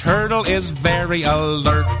every turtle is very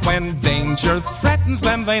alert. When danger threatens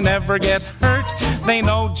them, they never get hurt. They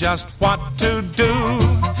know just what to do.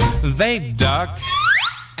 They duck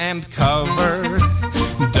and cover,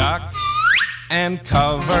 duck and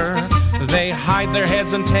cover. They hide their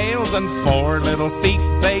heads and tails and 4 little feet.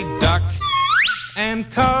 They duck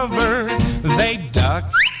and cover. They duck,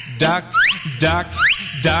 duck, duck,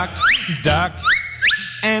 duck, duck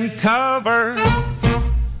and cover.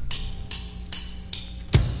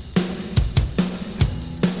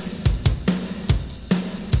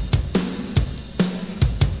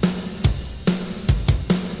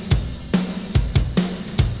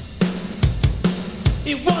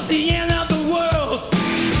 It was the end of the world,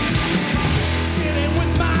 sitting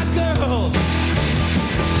with my girl.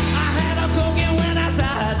 I had a coke and went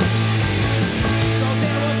outside, 'cause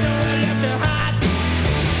there was nowhere left to hide.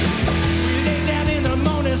 We lay down in the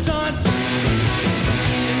morning sun,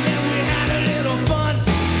 and then we had a little fun.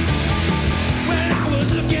 When I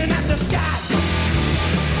was looking at the sky,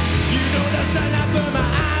 you know the sunlight burned my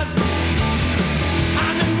eyes. I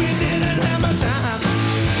knew we didn't have much time,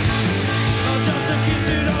 just to kiss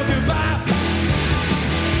it all goodbye.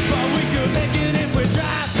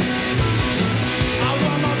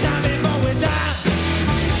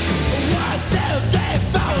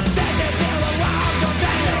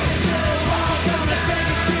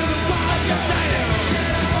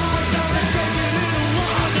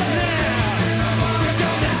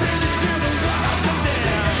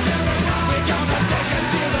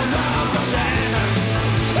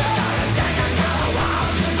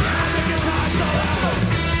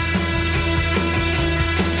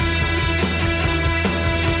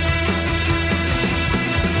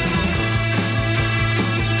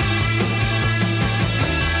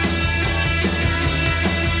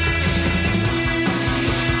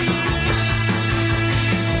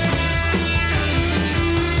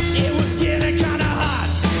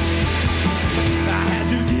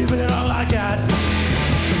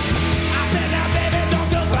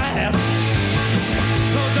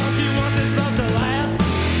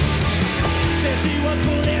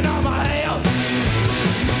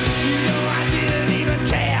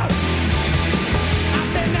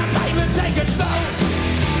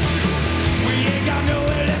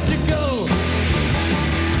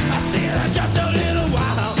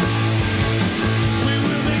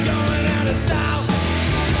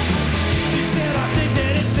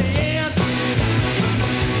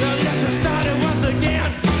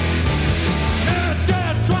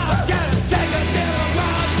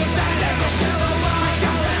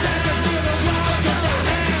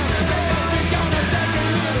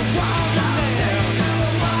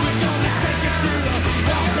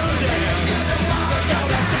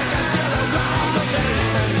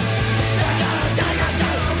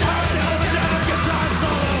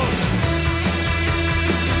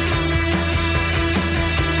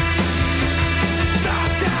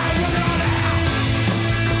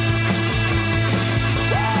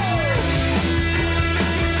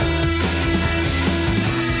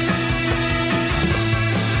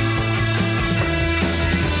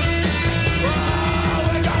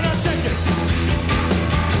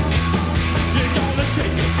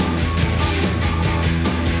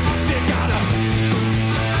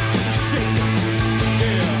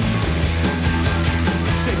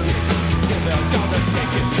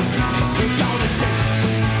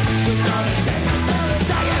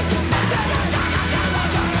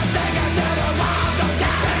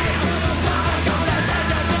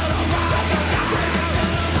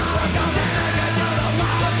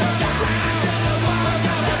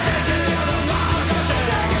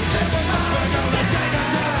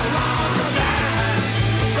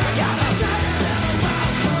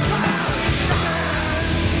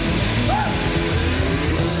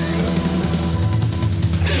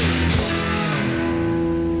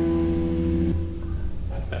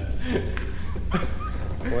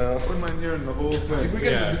 Well, wouldn't mind hearing the whole thing. Did we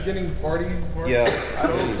get the beginning party part? Yeah. I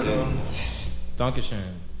hope so.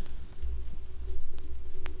 Dankeschön.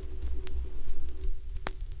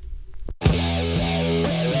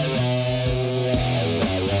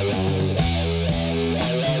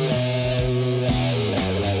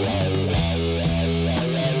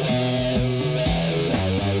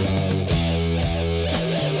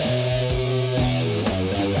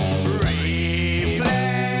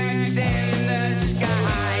 Reflex in the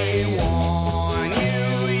sky, warn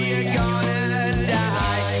you, you're gonna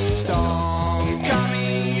die. Storm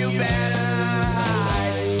coming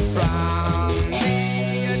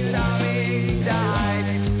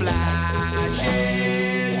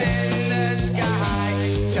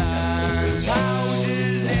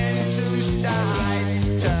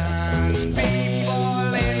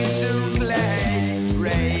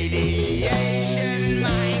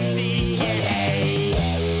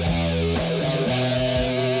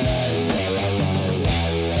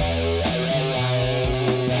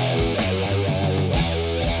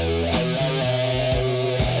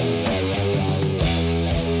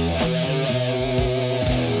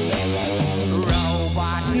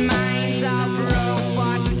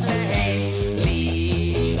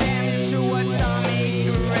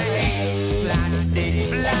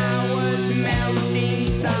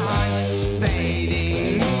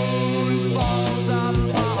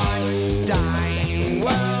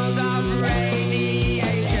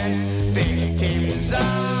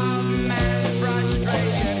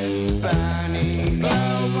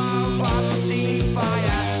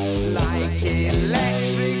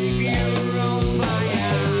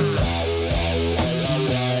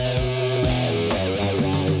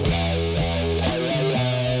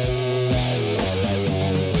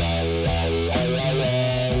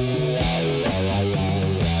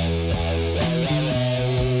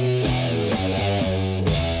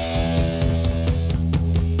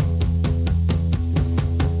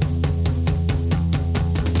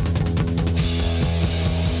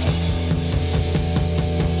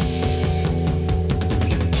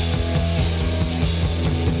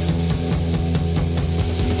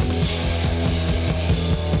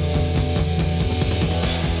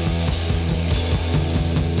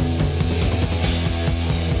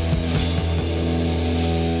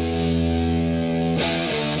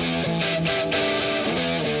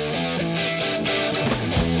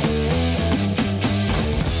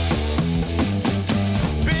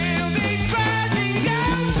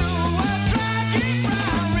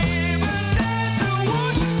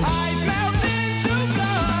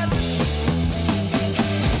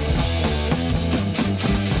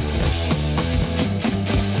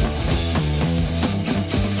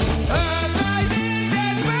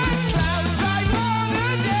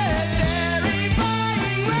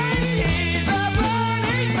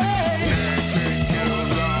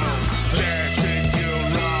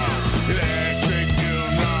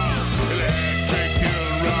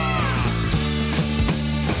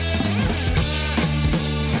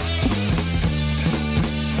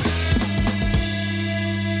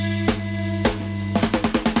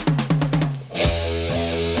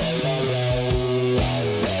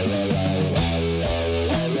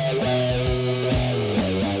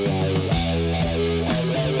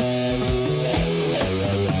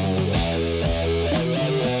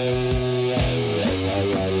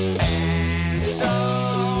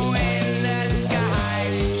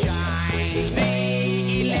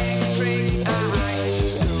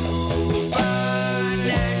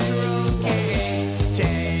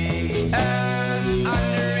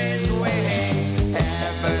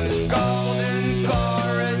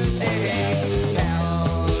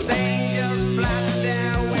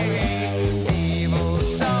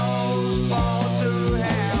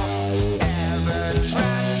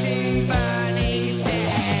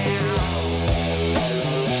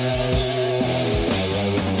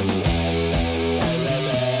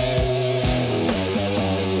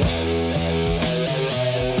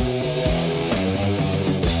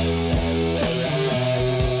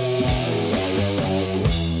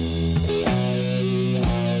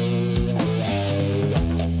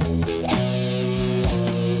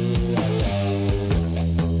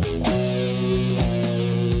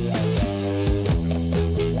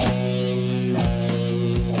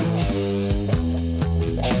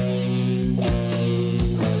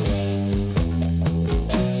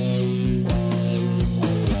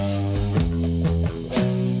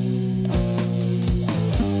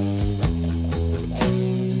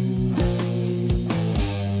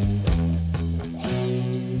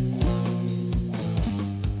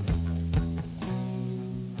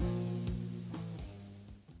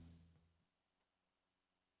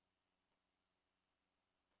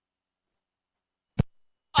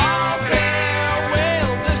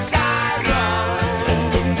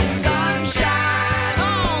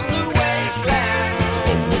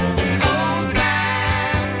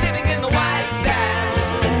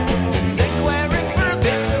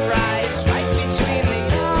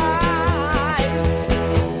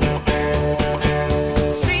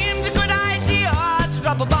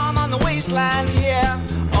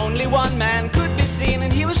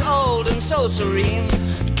so serene.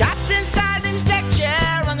 Captain sat in his deck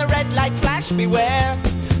chair and the red light flashed, beware.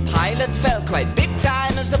 Pilot felt quite big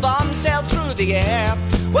time as the bomb sailed through the air.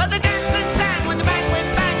 Well, the danced and sang when the bang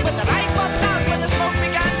went bang, when the light popped out, when the smoke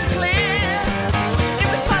began to clear. It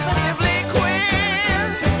was positively queer.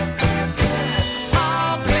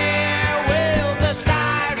 All clear with the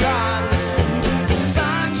sirens,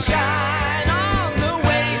 sunshine on the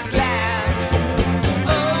wasteland.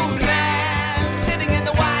 Old man sitting in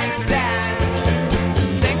the white sand.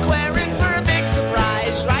 Think we're in for a big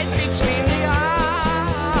surprise right between the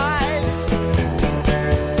eyes.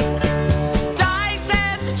 Die,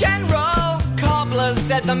 said the general. Cobbler,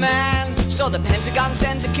 said the man. So the Pentagon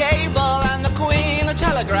sent a cable and the Queen a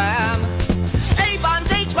telegram.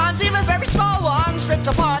 A-bombs, H-bombs, even very small ones ripped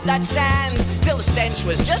apart that sand till the stench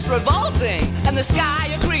was just revolting and the sky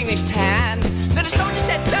a greenish tan. Then a soldier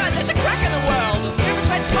said, sir, there's a crack in the world. Rivers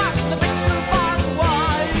red sparks from the bits flew far and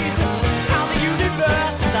wide. How the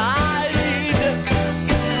universe sighed.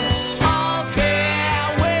 All clear,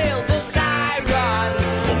 wailed the siren.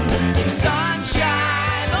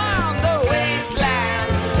 Sunshine on the wasteland.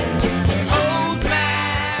 Old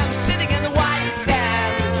man sitting in the white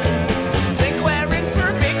sand. Think we're in for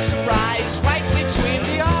a big surprise right between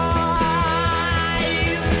the eyes.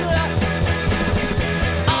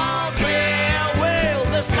 All clear, wailed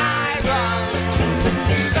the sirens.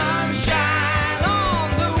 Sunshine on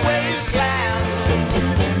the wasteland.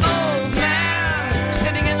 Old man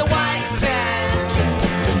sitting in the white sand.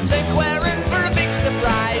 Think we're in for a big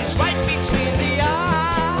surprise right between the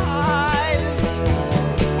eyes.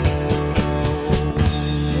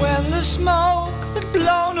 When the smoke had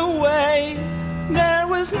blown away, there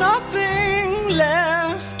was nothing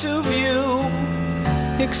left to view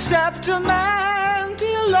except a man,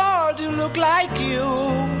 dear Lord, who looked like you,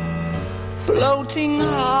 floating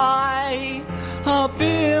high up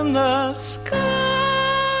in the sky.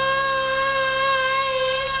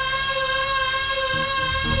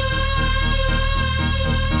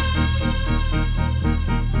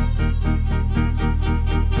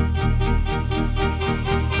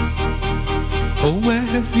 Oh, where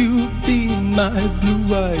have you been, my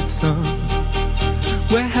blue-eyed son?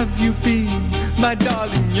 Where have you been, my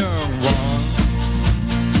darling young one?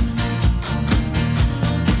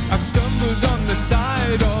 I've stumbled on the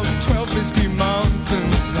side of 12 misty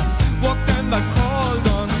mountains, walked and I called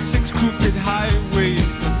on 6 crooked highways,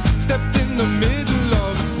 stepped in the middle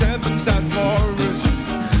of 7 sad forests,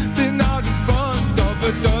 been out in front of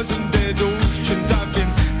a dozen dead oceans. I've been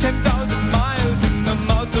 10,000 miles in the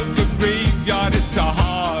mouth of the graveyard. It's a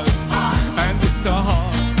hard, and it's a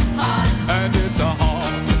hard, and it's a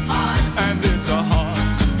hard, and it's a hard,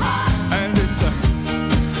 and it's a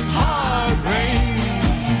hard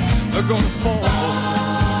rain are gonna fall.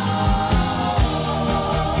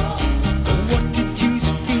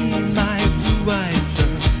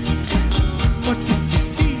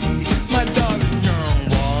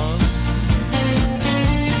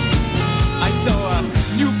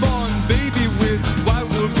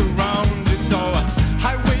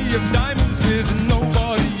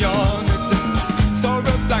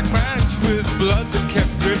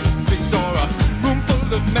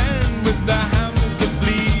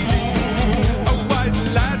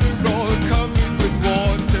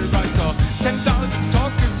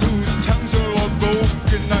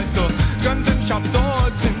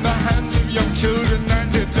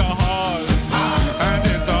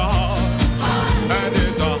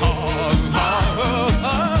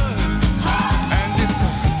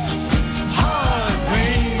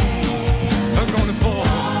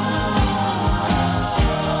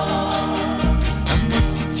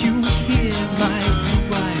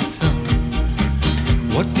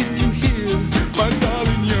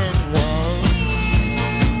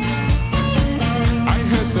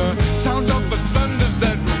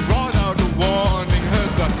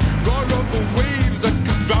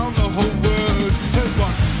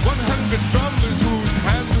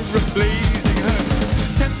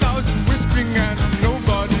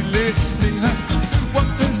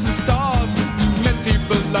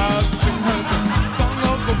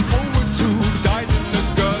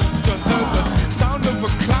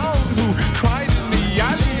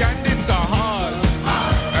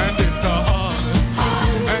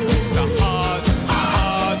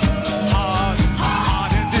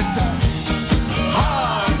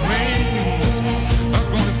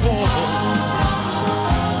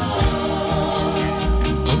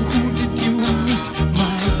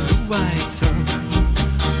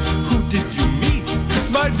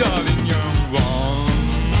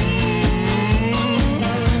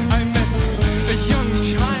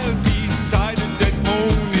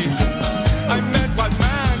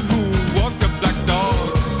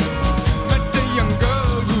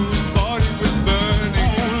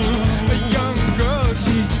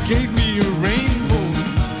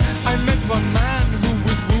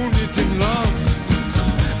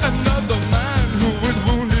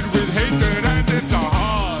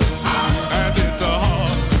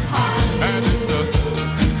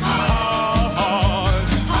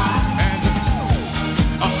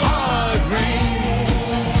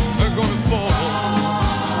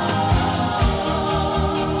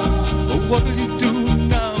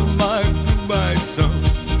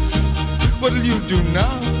 do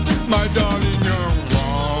now, my darling, you're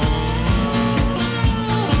wrong.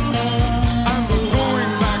 I'm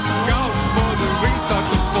going back out for the rain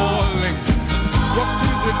starts falling. Walk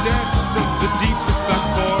through the depths of the deepest black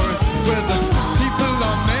forest, where the people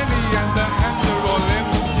are many and the hands are all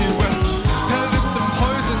empty, where pellets and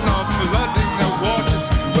poison are flooding their waters,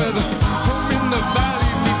 where the home in the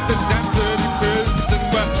valley meets the damp dirty prison,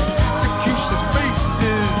 where executioner's face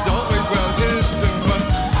is always well hidden, but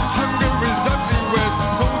hunger is everywhere,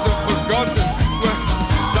 souls are forgotten, where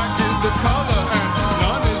black is the color and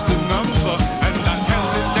none is the number, and I tell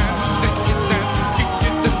it and think it and speak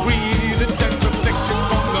it and breathe it and reflect it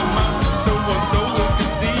from the mountain so all souls can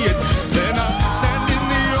see it. Then I stand in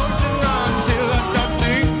the ocean until I start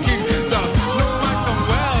sinking. Thou know my song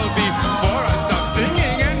well before I start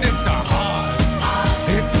singing, and it's a hard,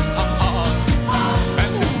 it's a hard,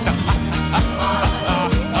 and it's a and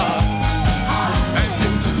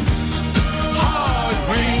it's hard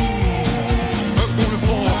rains are gonna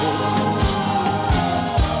fall,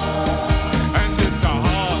 and it's a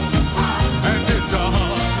hard, and it's a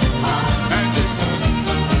hard, and it's a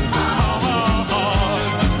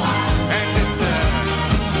hard, and it's a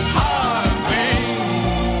hard rains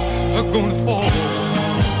are gonna fall,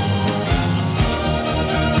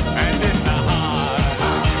 and it's a hard,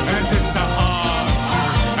 and it's a hard,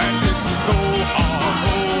 and it's so hard,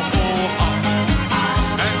 oh hard,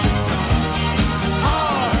 and it's a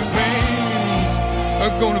hard rains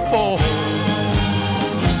are gonna fall.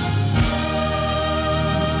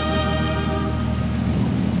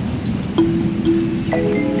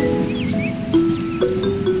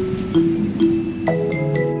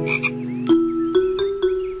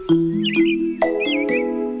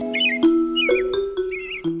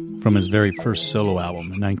 From his very first solo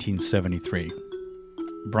album in 1973,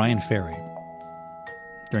 Brian Ferry,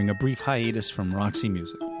 during a brief hiatus from Roxy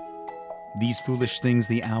Music. These Foolish Things,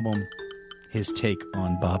 the album, his take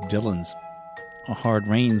on Bob Dylan's A Hard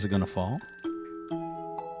Rains Are Gonna Fall.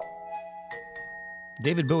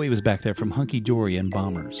 David Bowie was back there from Hunky Dory and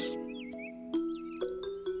Bombers.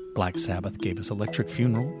 Black Sabbath gave us Electric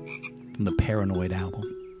Funeral from the Paranoid album.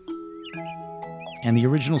 And the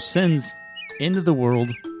original Sins, Into the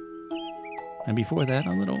World. And before that,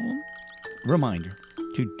 a little reminder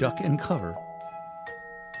to duck and cover.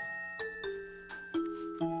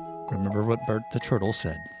 Remember what Bert the Turtle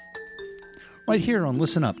said. Right here on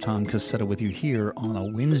Listen Up, Tom Cassetta with you here on a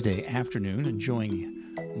Wednesday afternoon,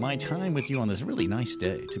 enjoying my time with you on this really nice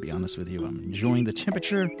day, to be honest with you. I'm enjoying the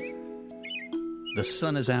temperature. The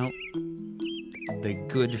sun is out. The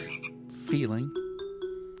good feeling.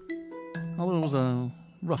 Although it was a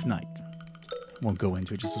rough night. Won't go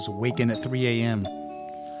into it. Just was awakened at 3 a.m.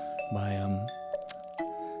 by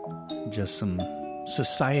just some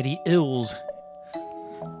society ills.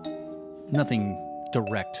 Nothing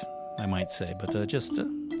direct, I might say, but just,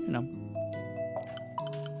 you know,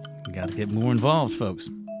 got to get more involved, folks.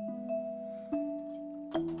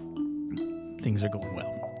 Things are going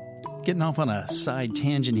well. Getting off on a side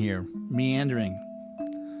tangent here, meandering.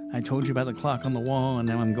 I told you about the clock on the wall, and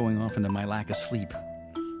now I'm going off into my lack of sleep.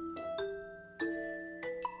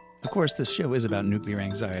 Of course, this show is about nuclear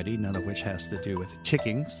anxiety, none of which has to do with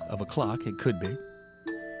ticking of a clock. It could be.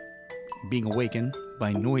 Being awakened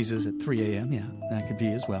by noises at 3 a.m., yeah, that could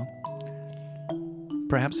be as well.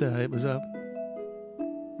 Perhaps it was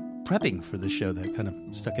prepping for the show that kind of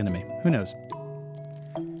stuck into me. Who knows?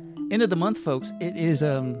 End of the month, folks. It is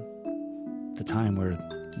the time where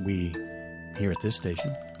we, here at this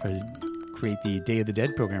station, create the Day of the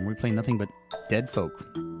Dead program. We play nothing but dead folk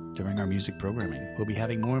during our music programming. We'll be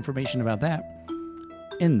having more information about that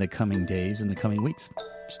in the coming days, in the coming weeks.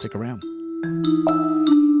 Stick around.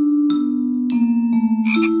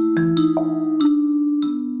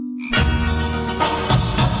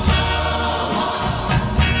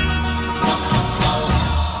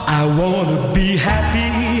 I want to be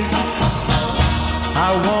happy.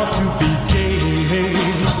 I want to be gay.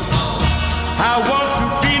 I want to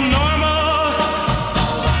be normal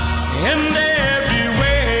in every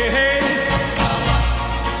way.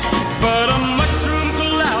 But a mushroom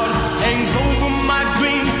cloud hangs over my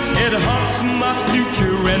dreams. It haunts my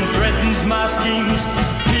future and threatens my schemes.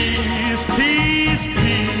 Please, please,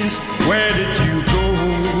 please, where did you go?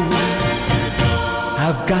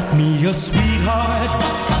 I've got me a sweetheart,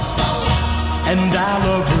 and I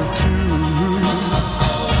love her too.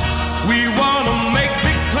 We want to make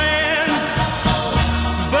big plans,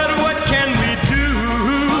 but what can we do?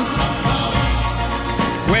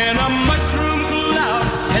 When a mushroom cloud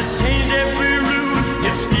has changed every rule,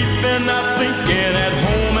 it's keeping our thinking at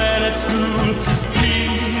home and at school.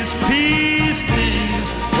 Please, please, please,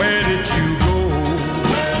 where did you go?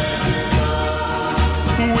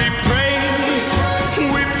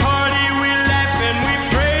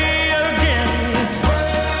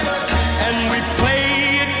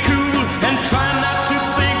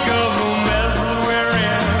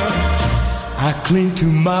 cling to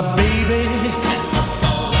my baby,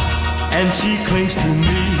 and she clings to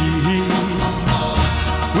me.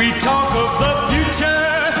 We talk of the future,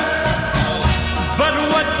 but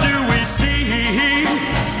what do we see?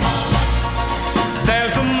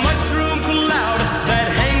 There's a mushroom cloud that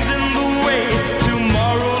hangs in the way.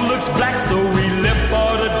 Tomorrow looks black, so we live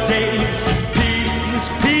for the day. Peace,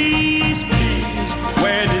 peace, peace,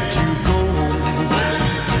 where did you go?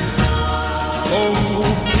 Oh,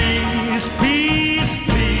 peace, peace,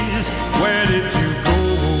 peace, where did you go?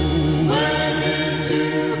 Where did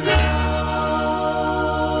you go?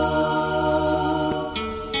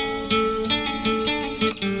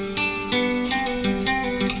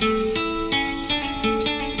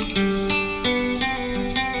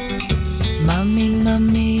 Mommy,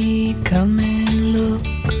 mommy, come and look,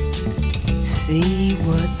 see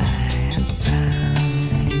what I have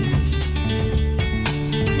found.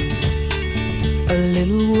 A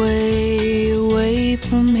little way away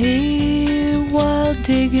from here, while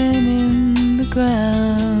digging in the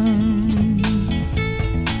ground.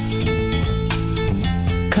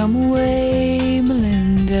 Come away,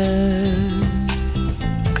 Melinda,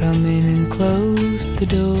 come in and close the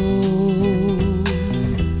door.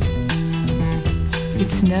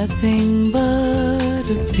 It's nothing but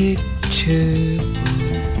a picture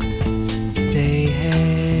book they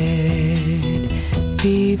had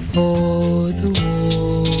before the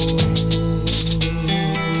war.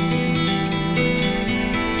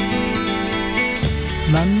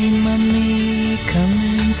 Mommy, mommy, come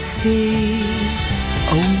and see.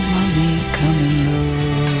 Oh, mommy, come and look.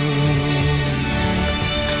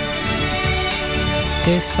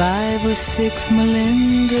 There's 5 or 6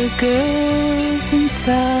 Melinda girls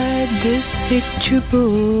inside this picture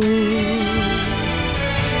book.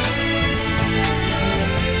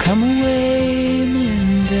 Come away,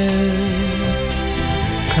 Melinda,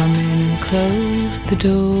 come in and close the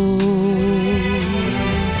door.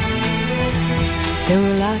 There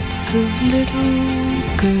were lots of little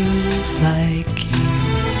girls like you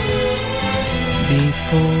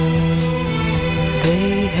before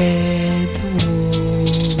they had the war.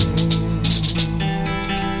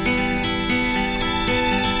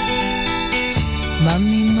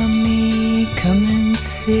 Mommy, mommy, come and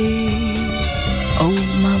see. Oh,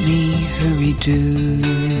 mommy, hurry do.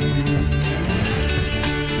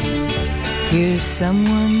 Here's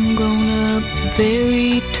someone grown up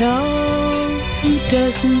very tall who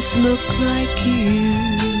doesn't look like you.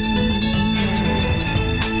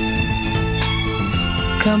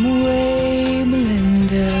 Come away,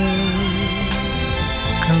 Melinda,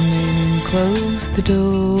 come in and close the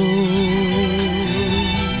door.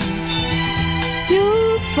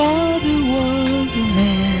 Your father was a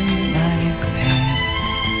man like that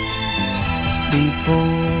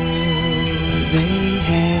before they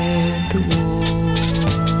had the war.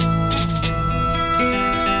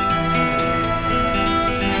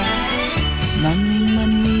 Mommy,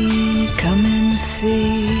 mommy, come and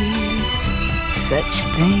see such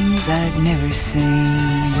things I've never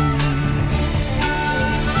seen.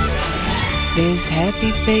 There's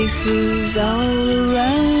happy faces all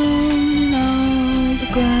around, and all the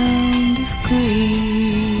ground is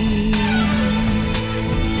green.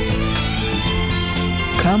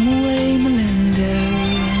 Come away, Melinda,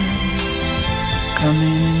 come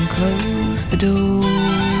in and close the door.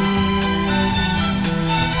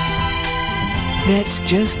 That's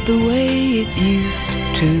just the way it used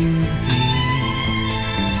to be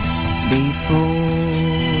before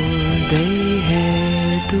they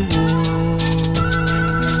had the war.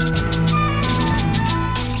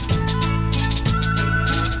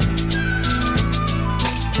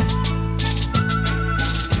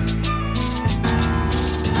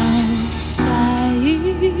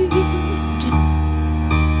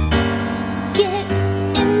 Gets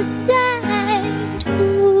inside,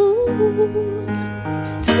 ooh,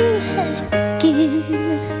 through her skin.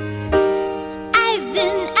 I've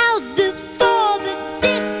been out before, but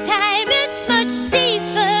this time it's much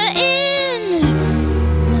safer in.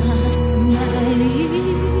 Last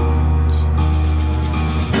night,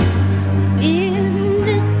 in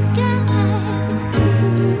the sky,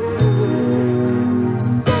 ooh,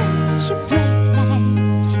 such a bright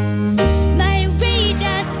light. My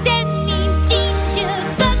radar sent me danger,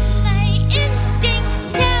 but my instincts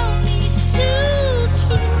tell me to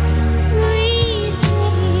keep breathing.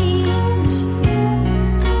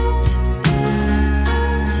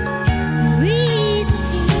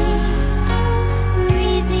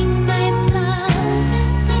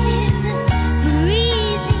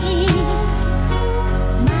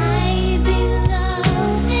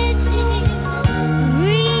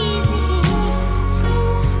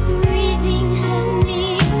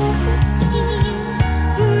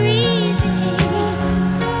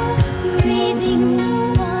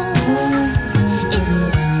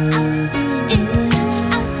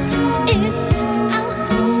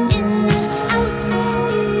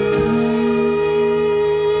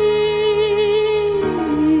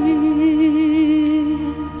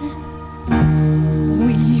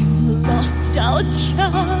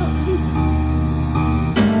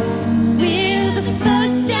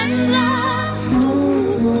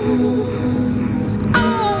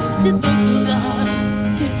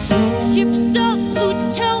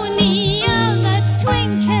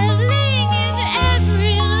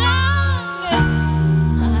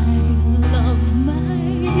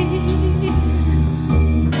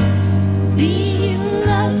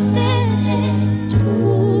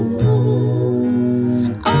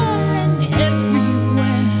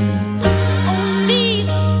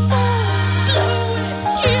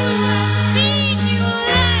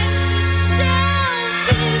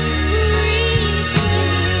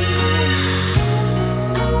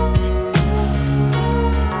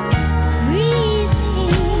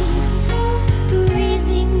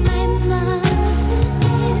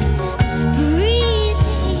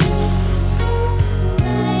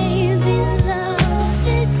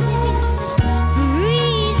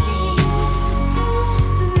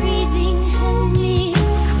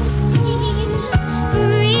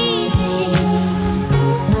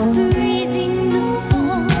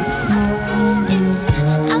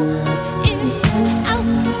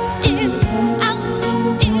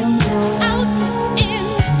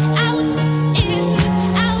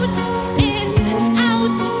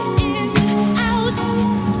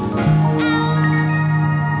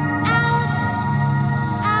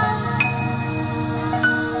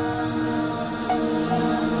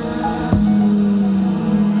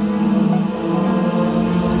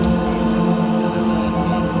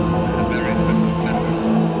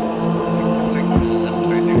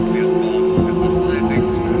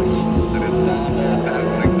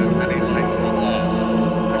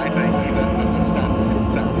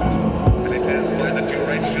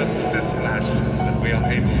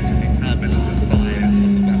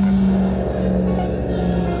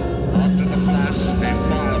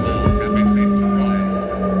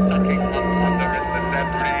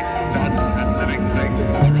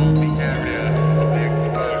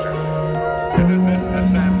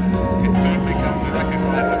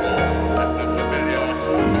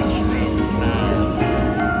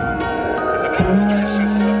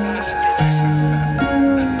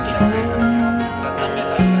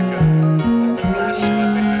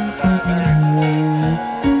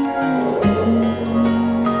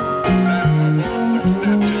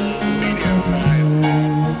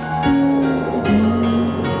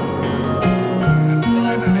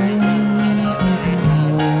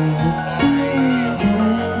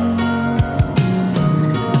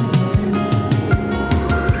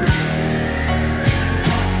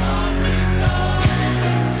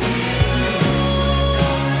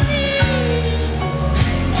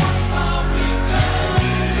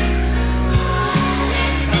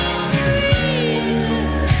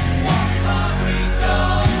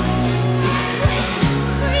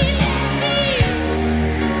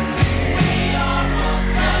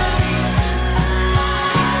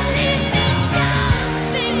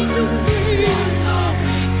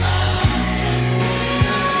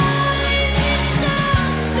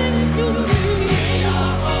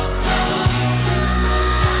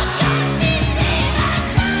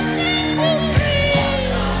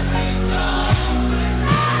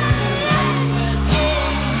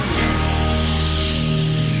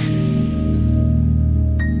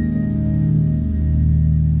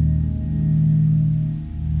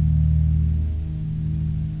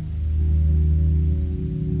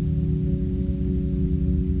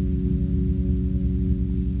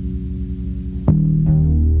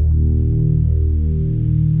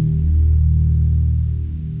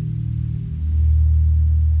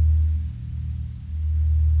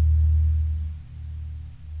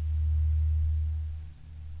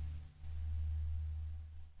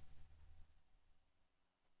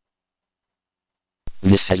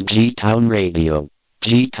 This is G-Town Radio.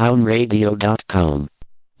 GTownRadio.com.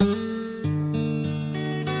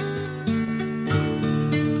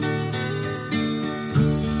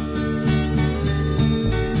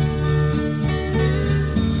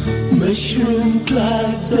 Mushroom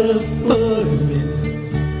clouds are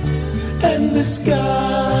forming, and the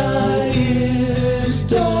sky is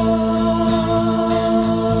dark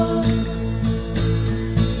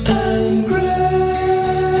and gray.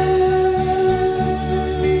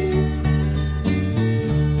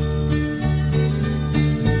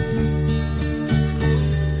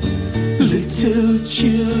 Little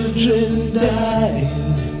children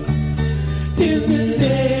dying in an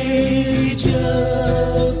age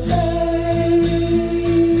of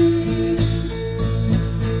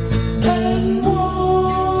and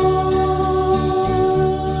war.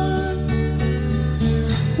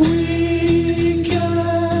 We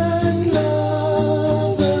can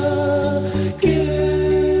love again.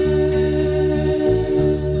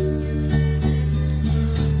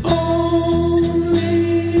 Only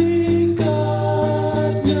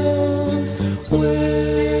God knows when.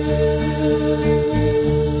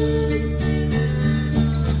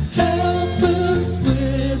 Help us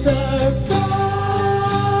with our problems.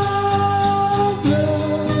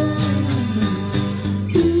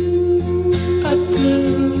 I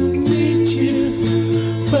don't need you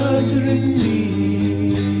bothering me.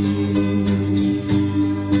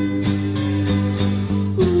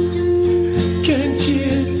 Can't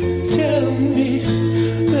you tell me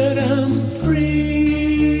that I'm free?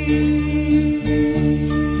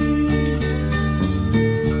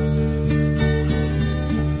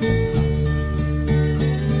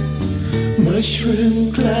 Mushroom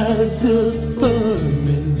clouds are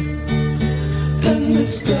forming, and the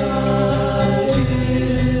sky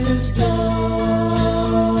is dark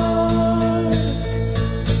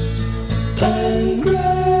and gray.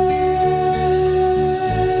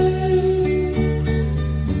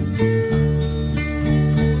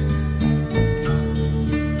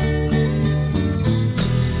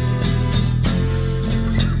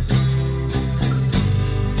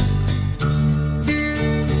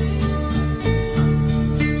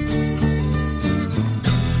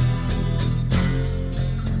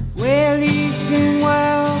 Well, Eastern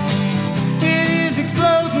world, it is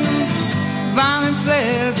exploding. Violent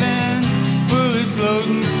flares and bullets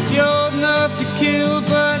loading. You're old enough to kill,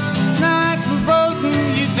 but not for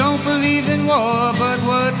voting. You don't believe in war, but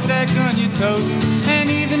what's that gun you're toting? And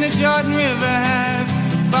even the Jordan River has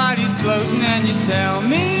bodies floating. And you tell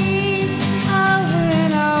me over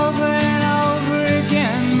and over and over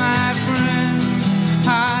again, my friend,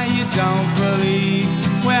 how you don't believe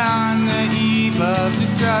we're on the eve of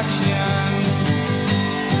destruction.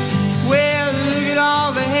 Well, look at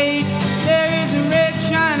all the hate there is in Red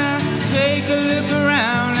China. Take a look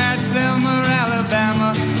around at Selma,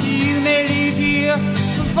 Alabama. You may leave here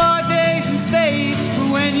for 4 days in space,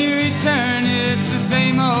 but when you return, it's the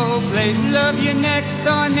same old place. Love your next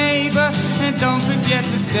door neighbor, and don't forget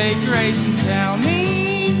to say grace. And tell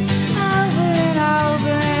me over and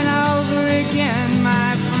over and over again,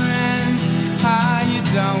 my friend, how you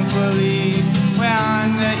don't believe we're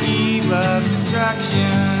on the eve of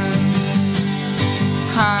destruction.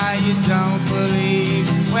 How you don't believe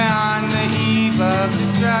we're on the eve of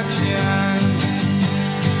destruction.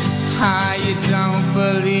 How you don't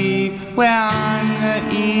believe we're on the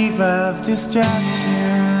eve of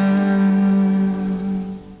destruction.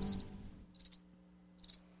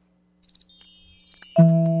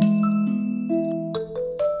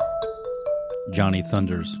 Johnny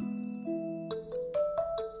Thunders.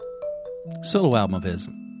 Solo album of his.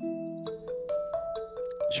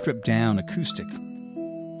 Stripped down acoustic.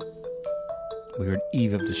 We heard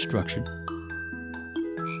Eve of Destruction.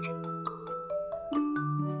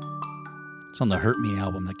 It's on the Hurt Me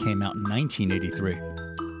album that came out in 1983.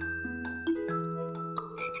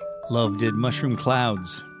 Love did Mushroom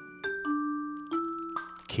Clouds.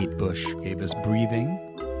 Kate Bush gave us Breathing.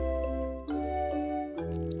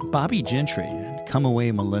 Bobby Gentry and Come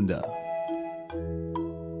Away Melinda.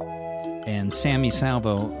 And Sammy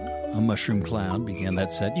Salvo, A Mushroom Cloud, began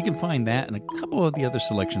that set. You can find that and a couple of the other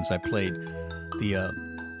selections I played. The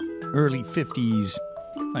early 50s,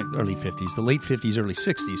 not early 50s, the late 50s, early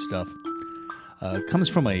 60s stuff. Comes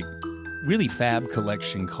from a really fab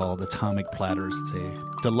collection called Atomic Platters. It's a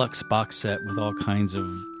deluxe box set with all kinds of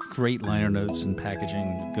great liner notes and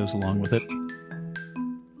packaging that goes along with it.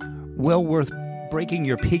 Well worth breaking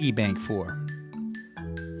your piggy bank for.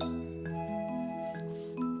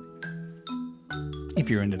 If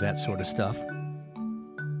you're into that sort of stuff.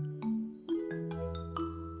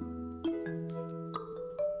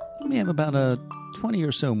 We have about 20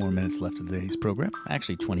 or so more minutes left of today's program.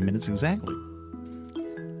 Actually, 20 minutes exactly.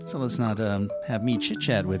 So let's not have me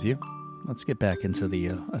chit-chat with you. Let's get back into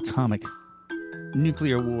the atomic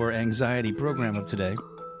nuclear war anxiety program of today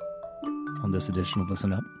on this edition of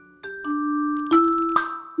Listen Up.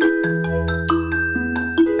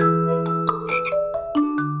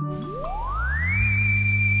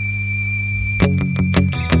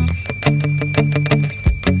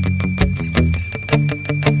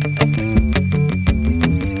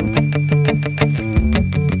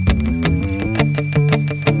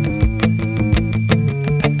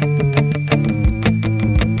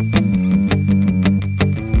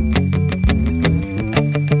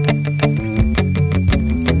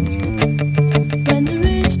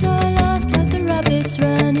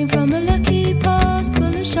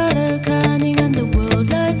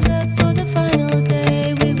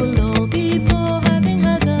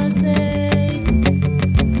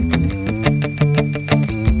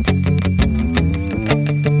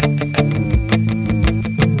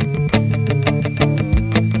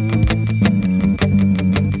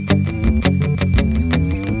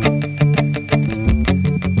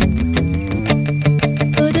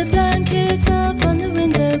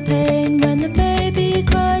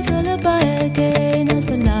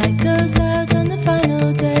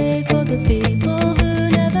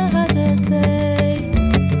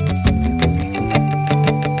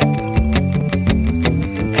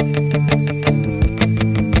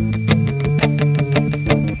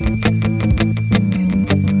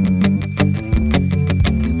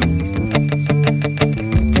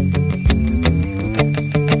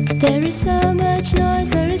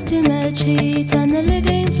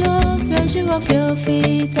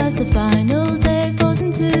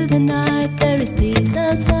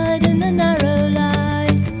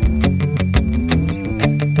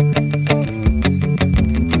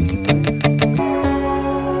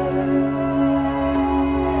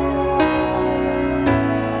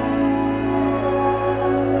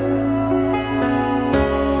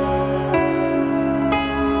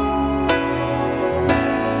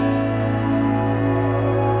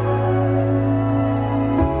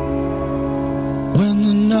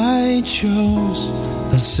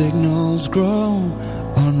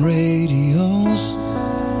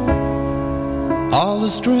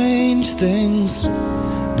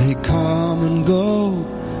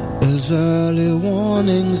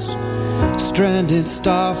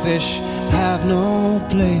 Starfish have no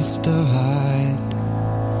place to hide,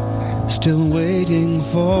 still waiting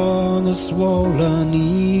for the swollen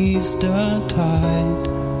Easter tide.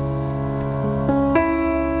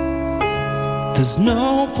 There's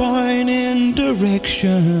no point in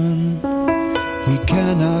direction, we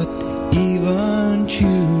cannot even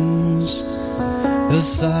choose a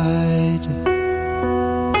side.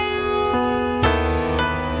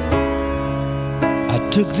 I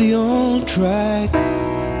took the old track,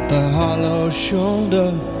 the hollow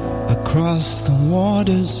shoulder across the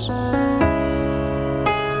waters.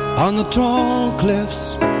 On the tall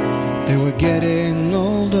cliffs, they were getting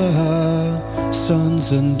older,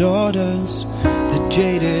 sons and daughters. The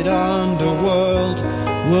jaded underworld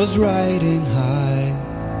was riding high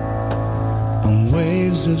on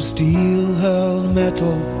waves of steel hurled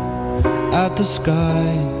metal at the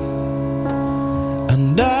sky.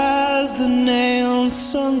 And as the nails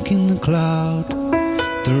sunk in the cloud,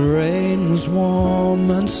 the rain was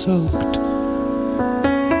warm and soaked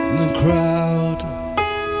the crowd.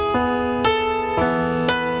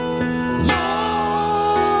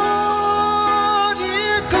 Lord,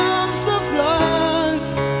 here comes the flood.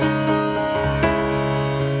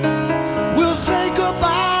 We'll say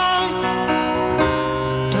goodbye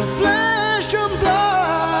to flesh and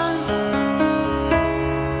blood.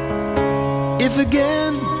 If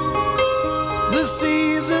again the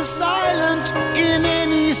seas are silent in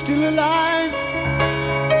any still alive,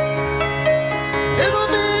 it'll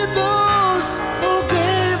be those who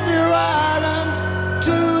gave their island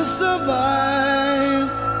to survive.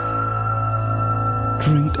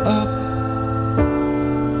 Drink up,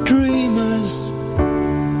 dreamers,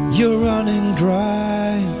 you're running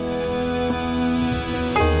dry.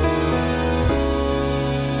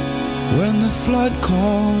 When the flood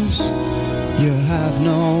calls, you have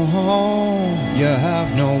no home, you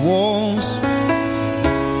have no walls.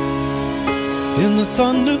 In the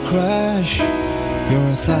thunder crash, you're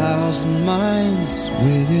 1,000 miles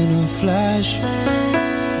within a flash.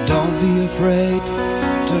 Don't be afraid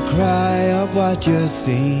to cry up what you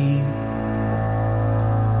see.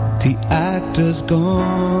 The actor's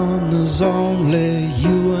gone, there's only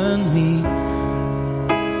you and me.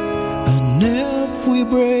 And if we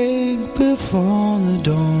break before the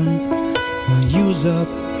dawn, will you screws up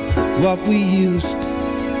what we used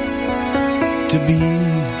to be.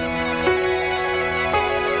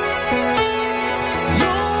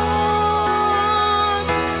 Lord,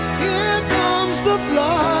 here comes the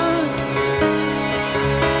flood.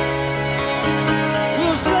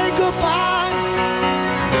 We'll say goodbye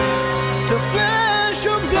to flesh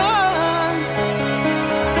and blood.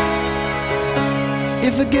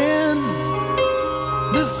 If again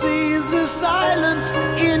the seas are silent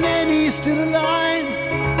in an east to the line,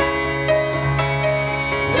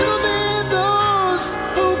 it'll be those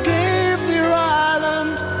who gave their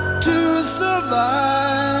island to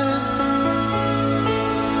survive.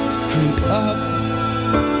 Drink up,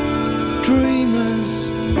 dreamers,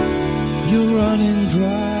 you're running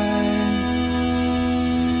dry.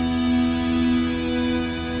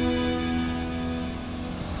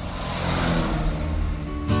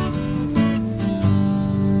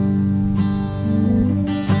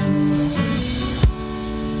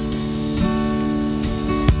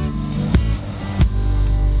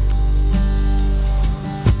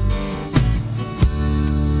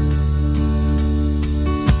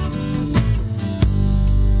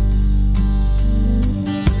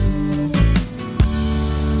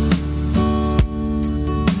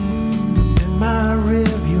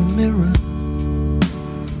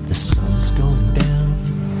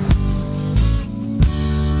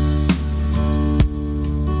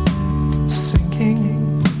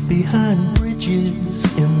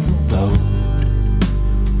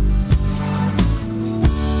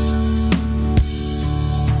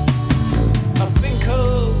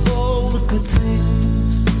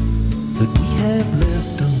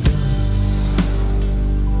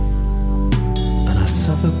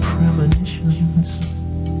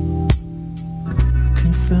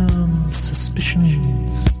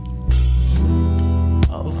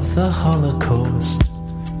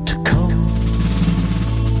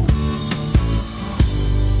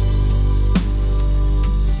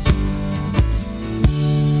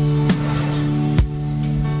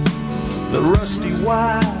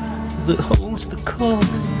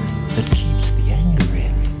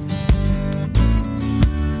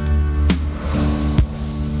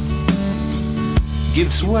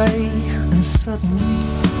 Gives way and suddenly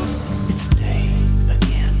it's day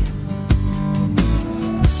again.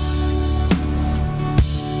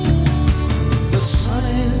 The sun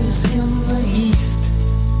is in the east,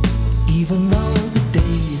 even though the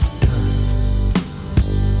day is done.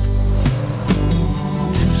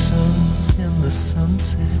 Two suns in the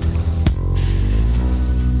sunset.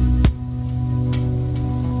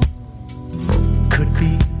 Could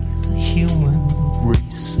be the human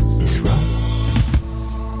race is right.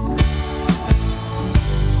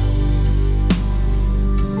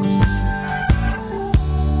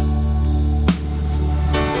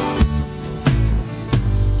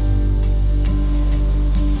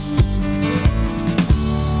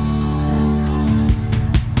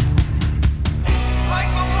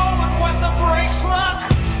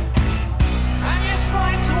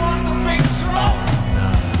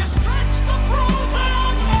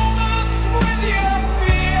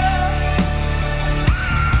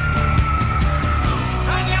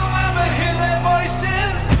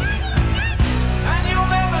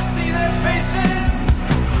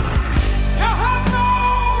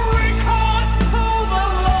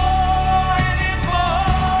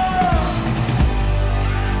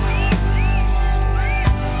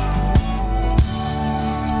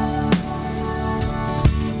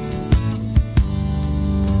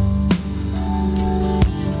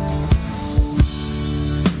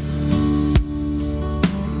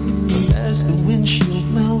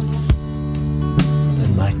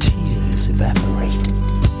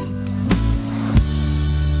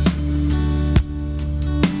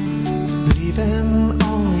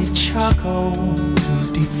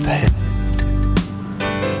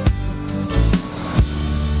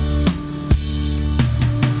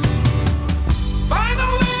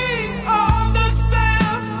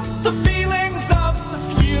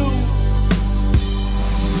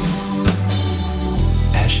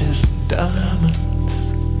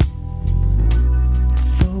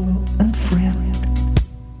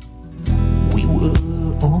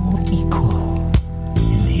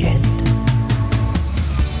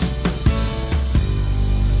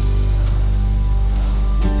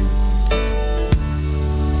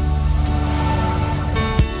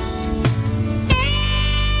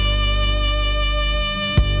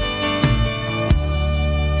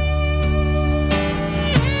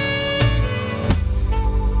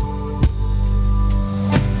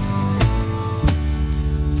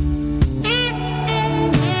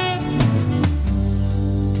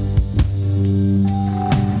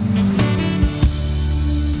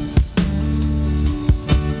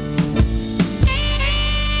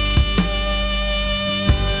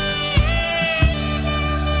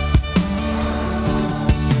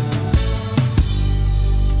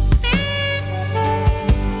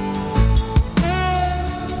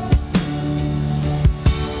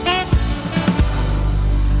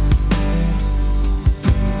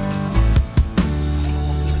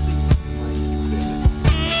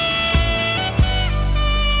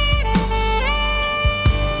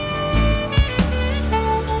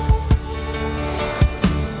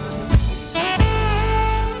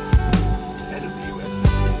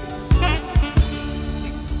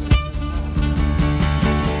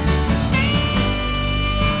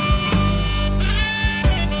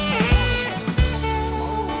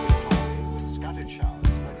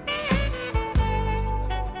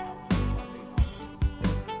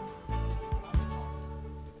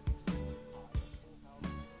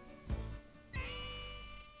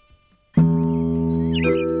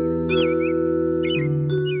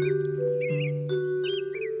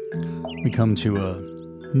 We come to a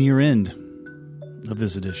near end of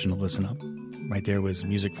this edition of Listen Up. Right there was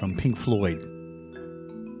music from Pink Floyd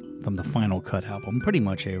from the Final Cut album. Pretty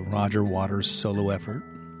much a Roger Waters solo effort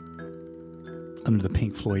under the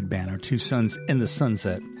Pink Floyd banner. Two Suns in the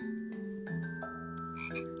Sunset.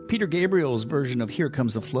 Peter Gabriel's version of Here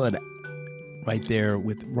Comes the Flood right there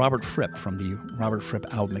with Robert Fripp from the Robert Fripp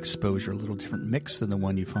album Exposure. A little different mix than the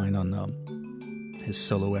one you find on his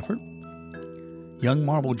solo effort. Young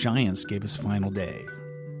Marble Giants gave us Final Day.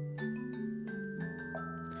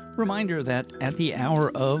 Reminder that at the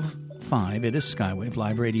hour of 5, it is Skywave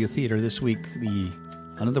Live Radio Theater. This week,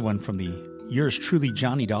 another one from the Yours Truly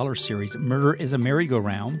Johnny Dollar series, Murder is a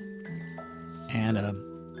Merry-Go-Round. And a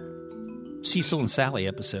Cecil and Sally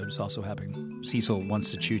episode is also happening. Cecil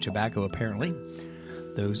wants to chew tobacco, apparently.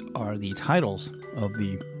 Those are the titles of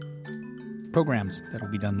the programs that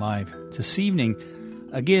will be done live this evening.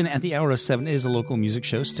 Again, at the hour of 7 is a local music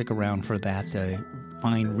show. Stick around for that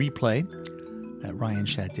fine replay that Ryan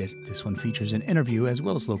Shadd did. This one features an interview as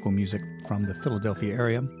well as local music from the Philadelphia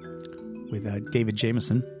area with David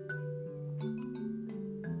Jameson.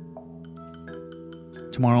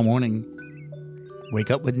 Tomorrow morning,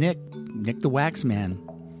 wake up with Nick the Wax Man.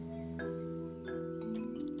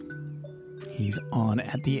 He's on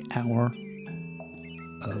at the hour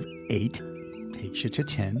of 8, takes you to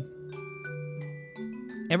 10.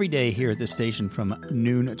 Every day here at this station from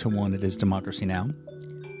noon to 1, it is Democracy Now!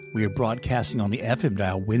 We are broadcasting on the FM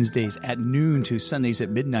dial Wednesdays at noon to Sundays at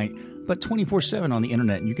midnight, but 24/7 on the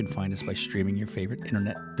internet, and you can find us by streaming your favorite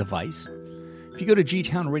internet device. If you go to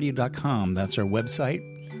gtownradio.com, that's our website,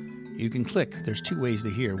 you can click. There's two ways to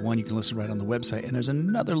hear. One, you can listen right on the website, and there's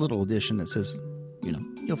another little addition that says,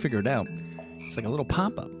 you'll figure it out. It's like a little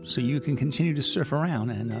pop-up, so you can continue to surf around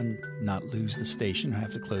and not lose the station or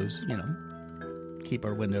have to close, keep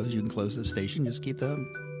our windows. You can close the station, just keep the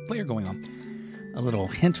player going on. A little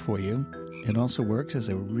hint for you, it also works as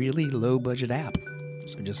a really low-budget app.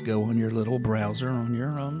 So just go on your little browser on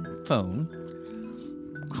your phone,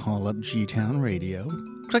 call up G-Town Radio,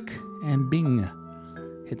 click, and bing,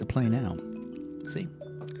 hit the play now. See?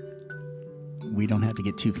 We don't have to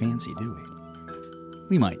get too fancy, do we?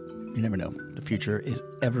 We might. You never know. The future is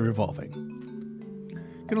ever evolving.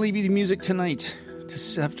 Gonna leave you the music tonight,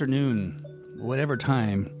 this afternoon, whatever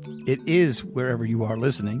time it is, wherever you are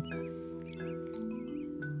listening,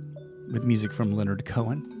 with music from Leonard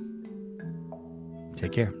Cohen.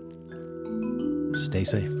 Take care. Stay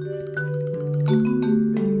safe.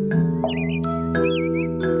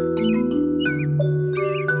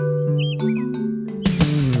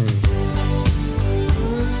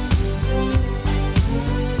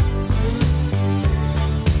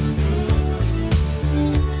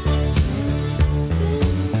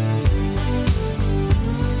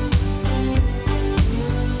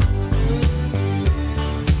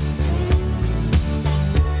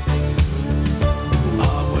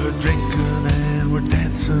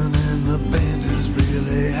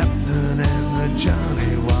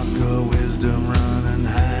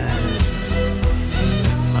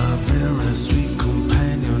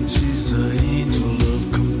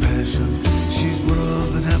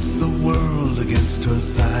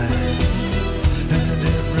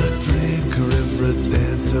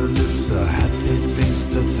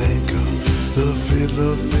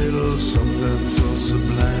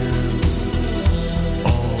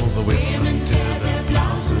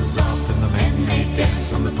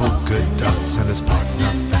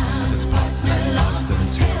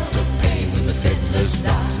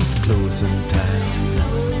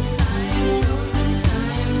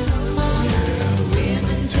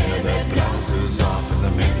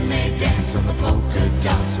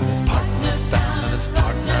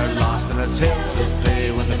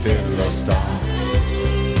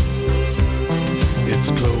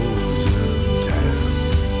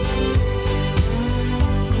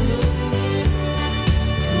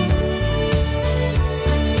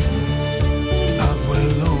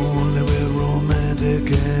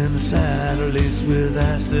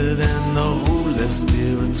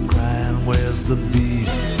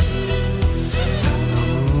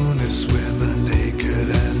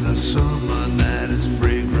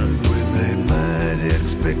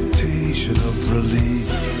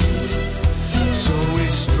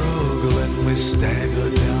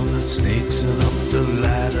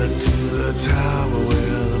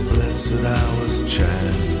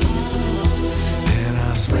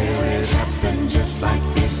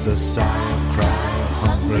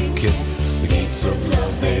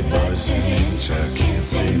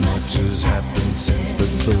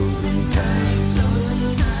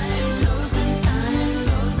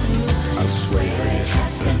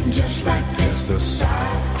 Just like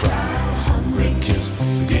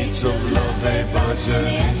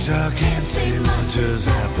I can't say much has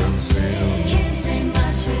happened since. Can't say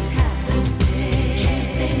much has happened since. Can't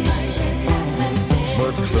say much has happened since.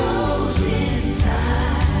 But closing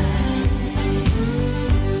time.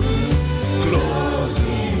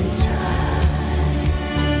 Closing time.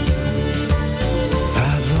 I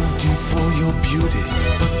loved you for your beauty,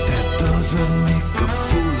 but that doesn't make a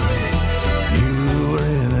fool of me. You were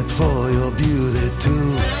in it for your beauty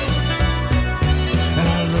too. And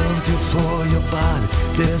I loved you for your body.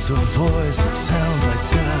 There's a voice that sounds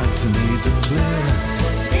like God to me, declaring,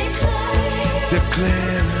 declaring,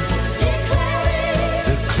 declaring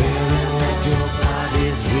that your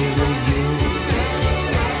body's really you.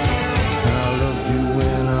 And I loved you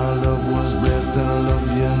when our love was blessed, and I love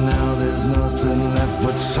you now. There's nothing left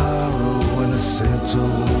but sorrow in the center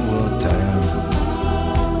of time.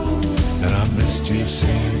 And I missed you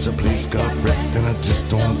since the place got wrecked, and I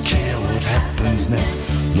just don't care what happens next.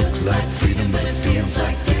 Looks like freedom, but it feels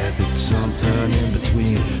like death. It's something in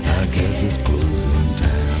between. I guess it's closing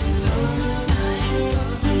time.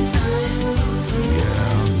 Yeah,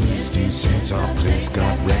 I missed you since our place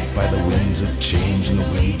got wrecked by the winds of change and the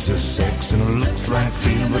weeds of sex. And it looks like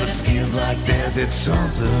freedom, but it feels like death. It's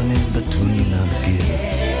something in between, I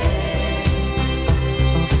guess.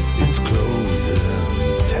 It's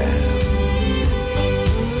closing time.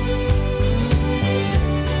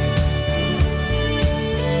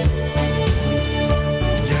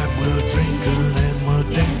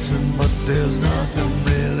 But there's nothing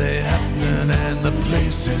really happening, and the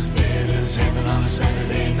place is dead as heaven on a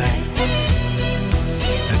Saturday night.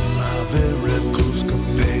 And my very close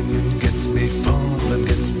companion gets me fun and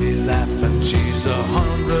gets me laughing. She's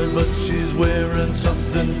 100, but she's wearing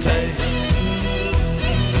something tight.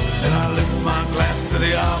 And I lift my glass to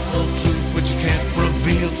the awful truth, which you can't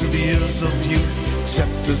reveal to the ears of youth,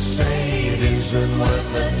 except to say it isn't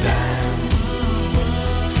worth a dime.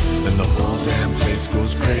 And the whole damn place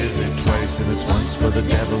goes crazy twice, and it's once for the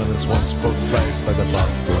devil and it's once for Christ. By the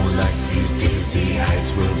boss don't like these dizzy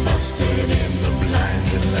heights, we're busted in the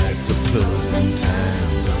blinding lights of closing time.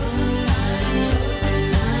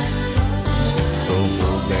 The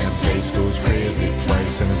whole damn place goes crazy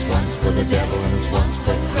twice, and it's once for the devil and it's once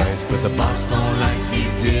for Christ. But the boss don't like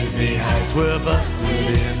these dizzy heights, we're busted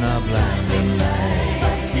in the blinding lights.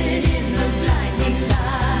 Busted in the blinding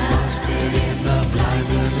lights. Busted in the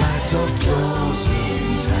blinding lights of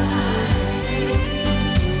closing time.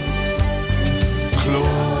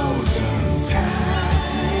 Closing time.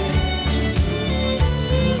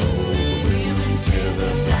 Oh, the women tear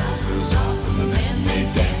their blouses off, and the men they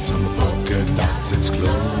dance on the polka dots. It's closing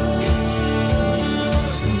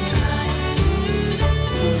time.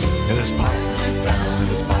 And his partner found, and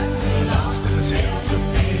his partner lost, and his hell to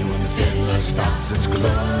pay when the fiddler stops. It's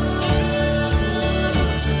closing.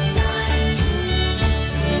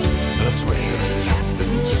 I swear it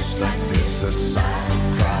happened just like this, a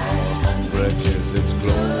silent cry of hunger kiss. It's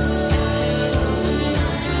closing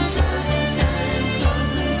time.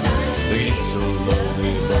 The gates so low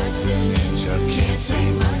they budge an inch. I can't say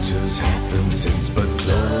much has happened since, but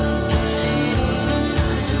closing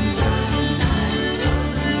time.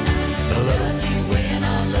 I loved you when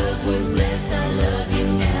our love was blessed. I love you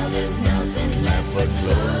now. There's nothing left but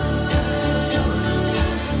closing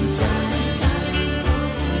time.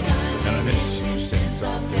 And I miss you since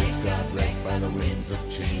our place got wrecked by the winds of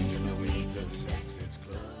change and the weeds of